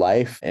March for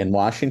Life in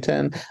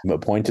Washington,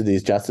 appointed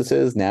these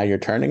justices. Now you're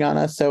turning on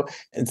us. So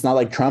it's not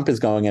like Trump is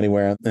going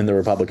anywhere in the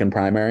Republican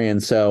primary.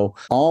 And so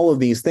all of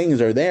these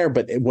things are there.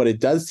 But what it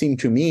does seem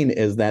to mean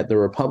is that the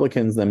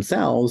Republicans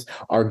themselves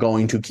are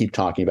going to keep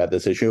talking about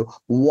this issue,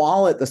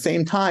 while at the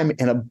same time,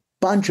 in a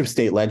bunch of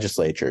state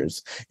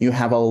legislatures, you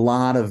have a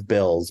lot of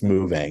bills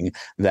moving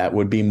that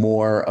would be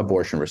more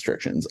abortion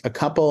restrictions, a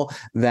couple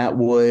that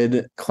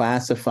would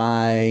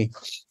classify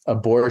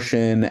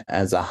abortion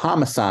as a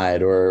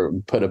homicide or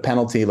put a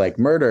penalty like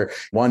murder,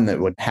 one that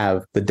would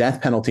have the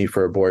death penalty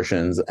for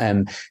abortions.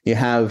 And you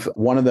have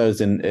one of those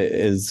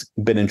is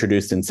been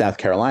introduced in South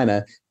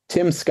Carolina.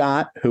 Tim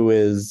Scott, who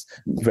is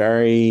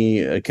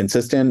very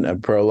consistent, a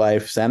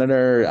pro-life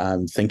senator,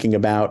 thinking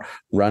about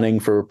running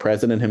for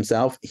president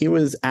himself, he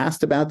was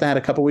asked about that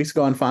a couple of weeks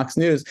ago on Fox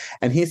News,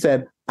 and he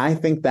said, I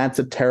think that's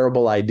a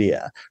terrible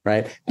idea,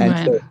 right?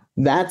 And so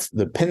that's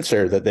the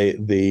pincer that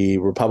the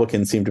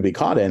Republicans seem to be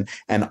caught in.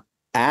 And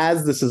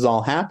as this is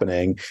all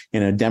happening,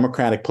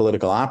 Democratic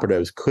political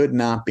operatives could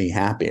not be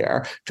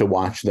happier to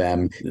watch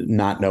them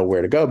not know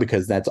where to go,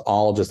 because that's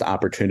all just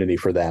opportunity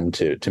for them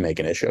to make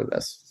an issue of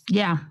this.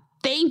 Yeah.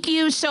 Thank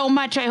you so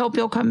much. I hope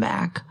you'll come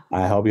back.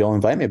 I hope you'll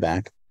invite me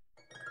back.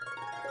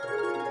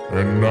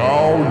 And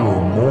now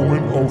your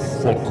moment of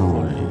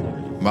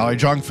fuckery. Molly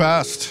Jong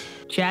Fast.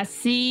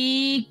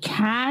 Jesse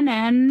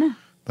Cannon.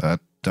 That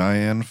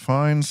Dianne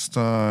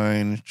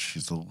Feinstein.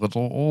 She's a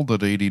little old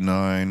at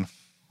 89.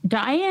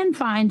 Dianne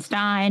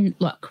Feinstein,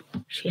 look,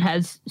 she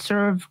has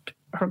served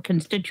her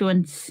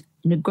constituents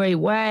in a great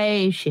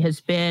way. She has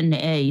been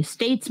a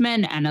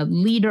statesman and a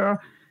leader.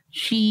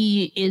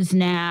 She is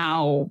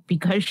now,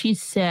 because she's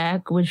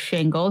sick with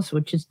shingles,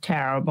 which is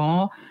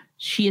terrible,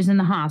 she is in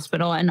the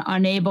hospital and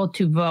unable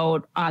to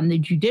vote on the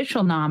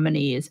judicial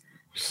nominees.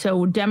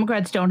 So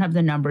Democrats don't have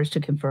the numbers to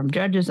confirm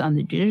judges on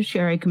the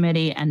Judiciary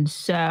Committee, and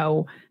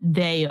so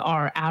they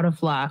are out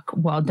of luck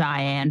while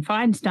Dianne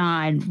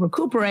Feinstein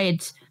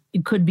recuperates.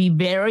 It could be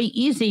very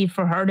easy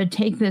for her to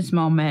take this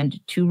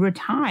moment to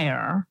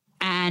retire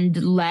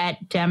and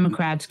let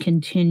Democrats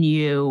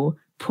continue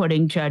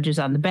putting judges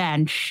on the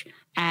bench.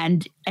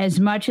 And as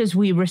much as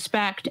we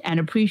respect and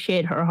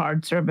appreciate her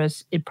hard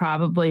service, it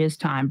probably is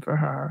time for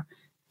her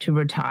to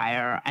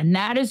retire. And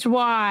that is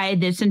why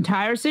this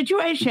entire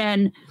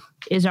situation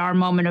is our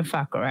moment of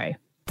fuckery.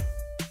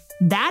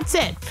 That's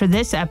it for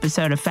this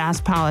episode of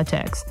Fast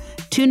Politics.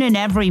 Tune in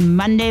every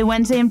Monday,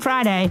 Wednesday, and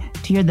Friday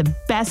to hear the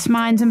best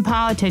minds in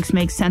politics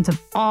make sense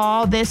of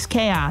all this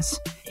chaos.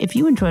 If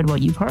you enjoyed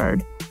what you've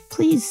heard,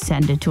 please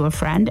send it to a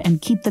friend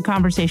and keep the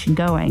conversation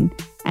going.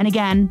 And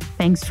again,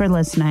 thanks for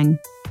listening.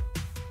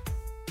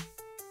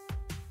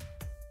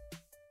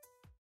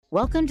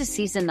 Welcome to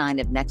Season 9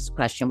 of Next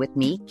Question with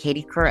me,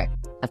 Katie Couric.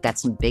 I've got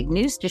some big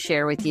news to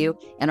share with you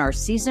in our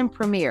season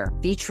premiere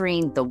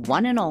featuring the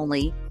one and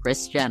only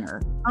Kris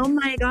Jenner. Oh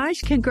my gosh,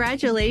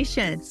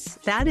 congratulations.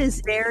 That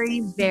is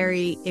very,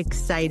 very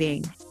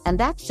exciting. And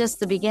that's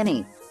just the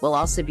beginning. We'll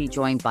also be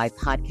joined by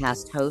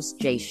podcast host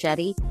Jay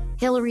Shetty,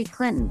 Hillary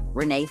Clinton,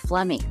 Renee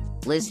Fleming,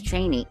 Liz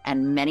Cheney,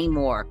 and many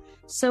more.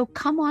 So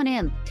come on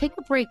in, take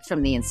a break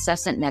from the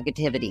incessant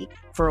negativity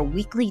for a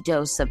weekly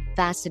dose of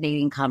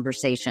fascinating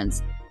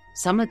conversations.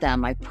 Some of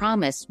them, I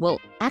promise, will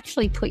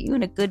actually put you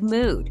in a good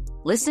mood.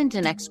 Listen to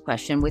Next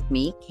Question with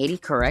me, Katie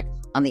Couric,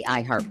 on the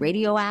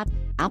iHeartRadio app,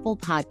 Apple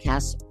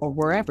Podcasts, or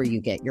wherever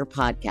you get your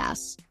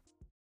podcasts.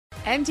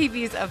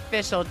 MTV's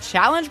official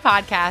Challenge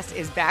podcast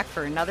is back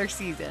for another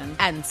season.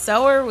 And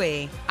so are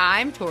we.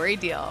 I'm Tori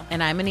Deal.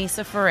 And I'm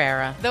Anissa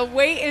Ferreira. The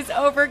wait is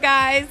over,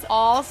 guys.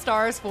 All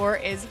Stars 4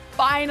 is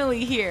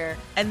finally here.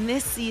 And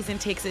this season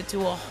takes it to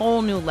a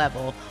whole new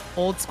level.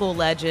 Old school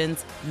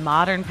legends,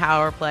 modern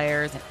power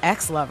players, and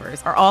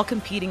ex-lovers are all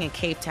competing in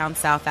Cape Town,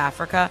 South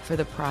Africa for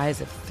the prize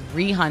of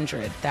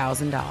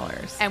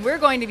 $300,000. And we're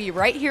going to be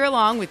right here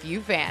along with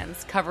you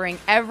fans, covering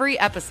every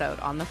episode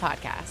on the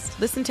podcast.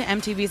 Listen to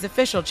MTV's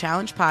official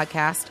Challenge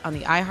podcast on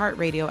the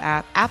iHeartRadio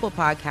app, Apple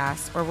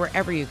Podcasts, or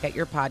wherever you get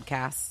your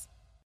podcasts.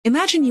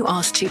 Imagine you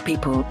ask two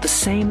people the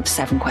same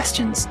 7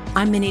 questions.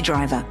 I'm Minnie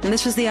Driver, and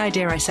this was the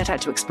idea I set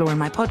out to explore in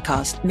my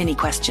podcast, Mini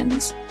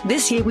Questions.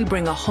 This year, we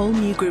bring a whole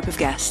new group of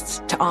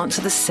guests to answer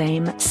the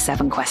same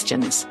 7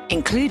 questions,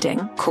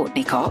 including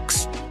Courtney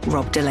Cox,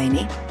 Rob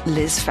Delaney,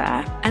 Liz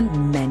Phair,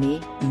 and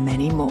many,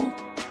 many more.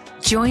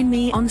 Join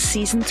me on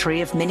Season 3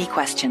 of Mini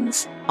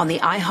Questions on the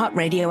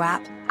iHeartRadio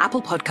app,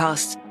 Apple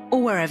Podcasts,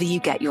 or wherever you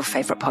get your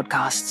favorite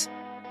podcasts.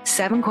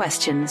 7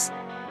 questions,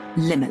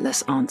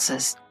 limitless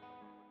answers.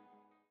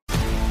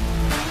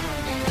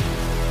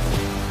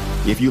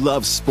 If you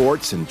love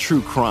sports and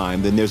true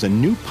crime, then there's a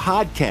new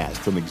podcast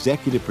from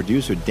executive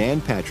producer Dan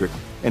Patrick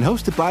and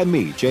hosted by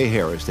me, Jay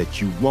Harris,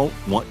 that you won't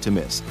want to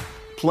miss.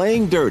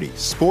 Playing Dirty: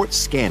 Sports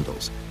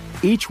Scandals.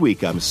 Each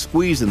week, I'm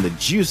squeezing the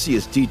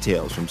juiciest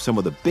details from some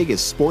of the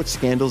biggest sports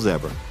scandals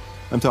ever.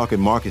 I'm talking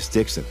Marcus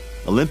Dixon,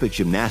 Olympic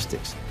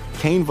gymnastics,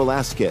 Cain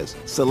Velasquez,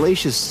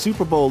 salacious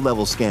Super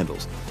Bowl-level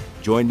scandals.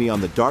 Join me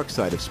on the dark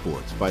side of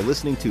sports by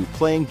listening to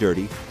Playing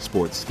Dirty: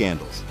 Sports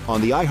Scandals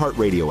on the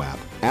iHeartRadio app,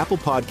 Apple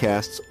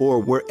Podcasts, or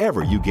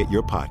wherever you get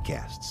your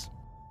podcasts.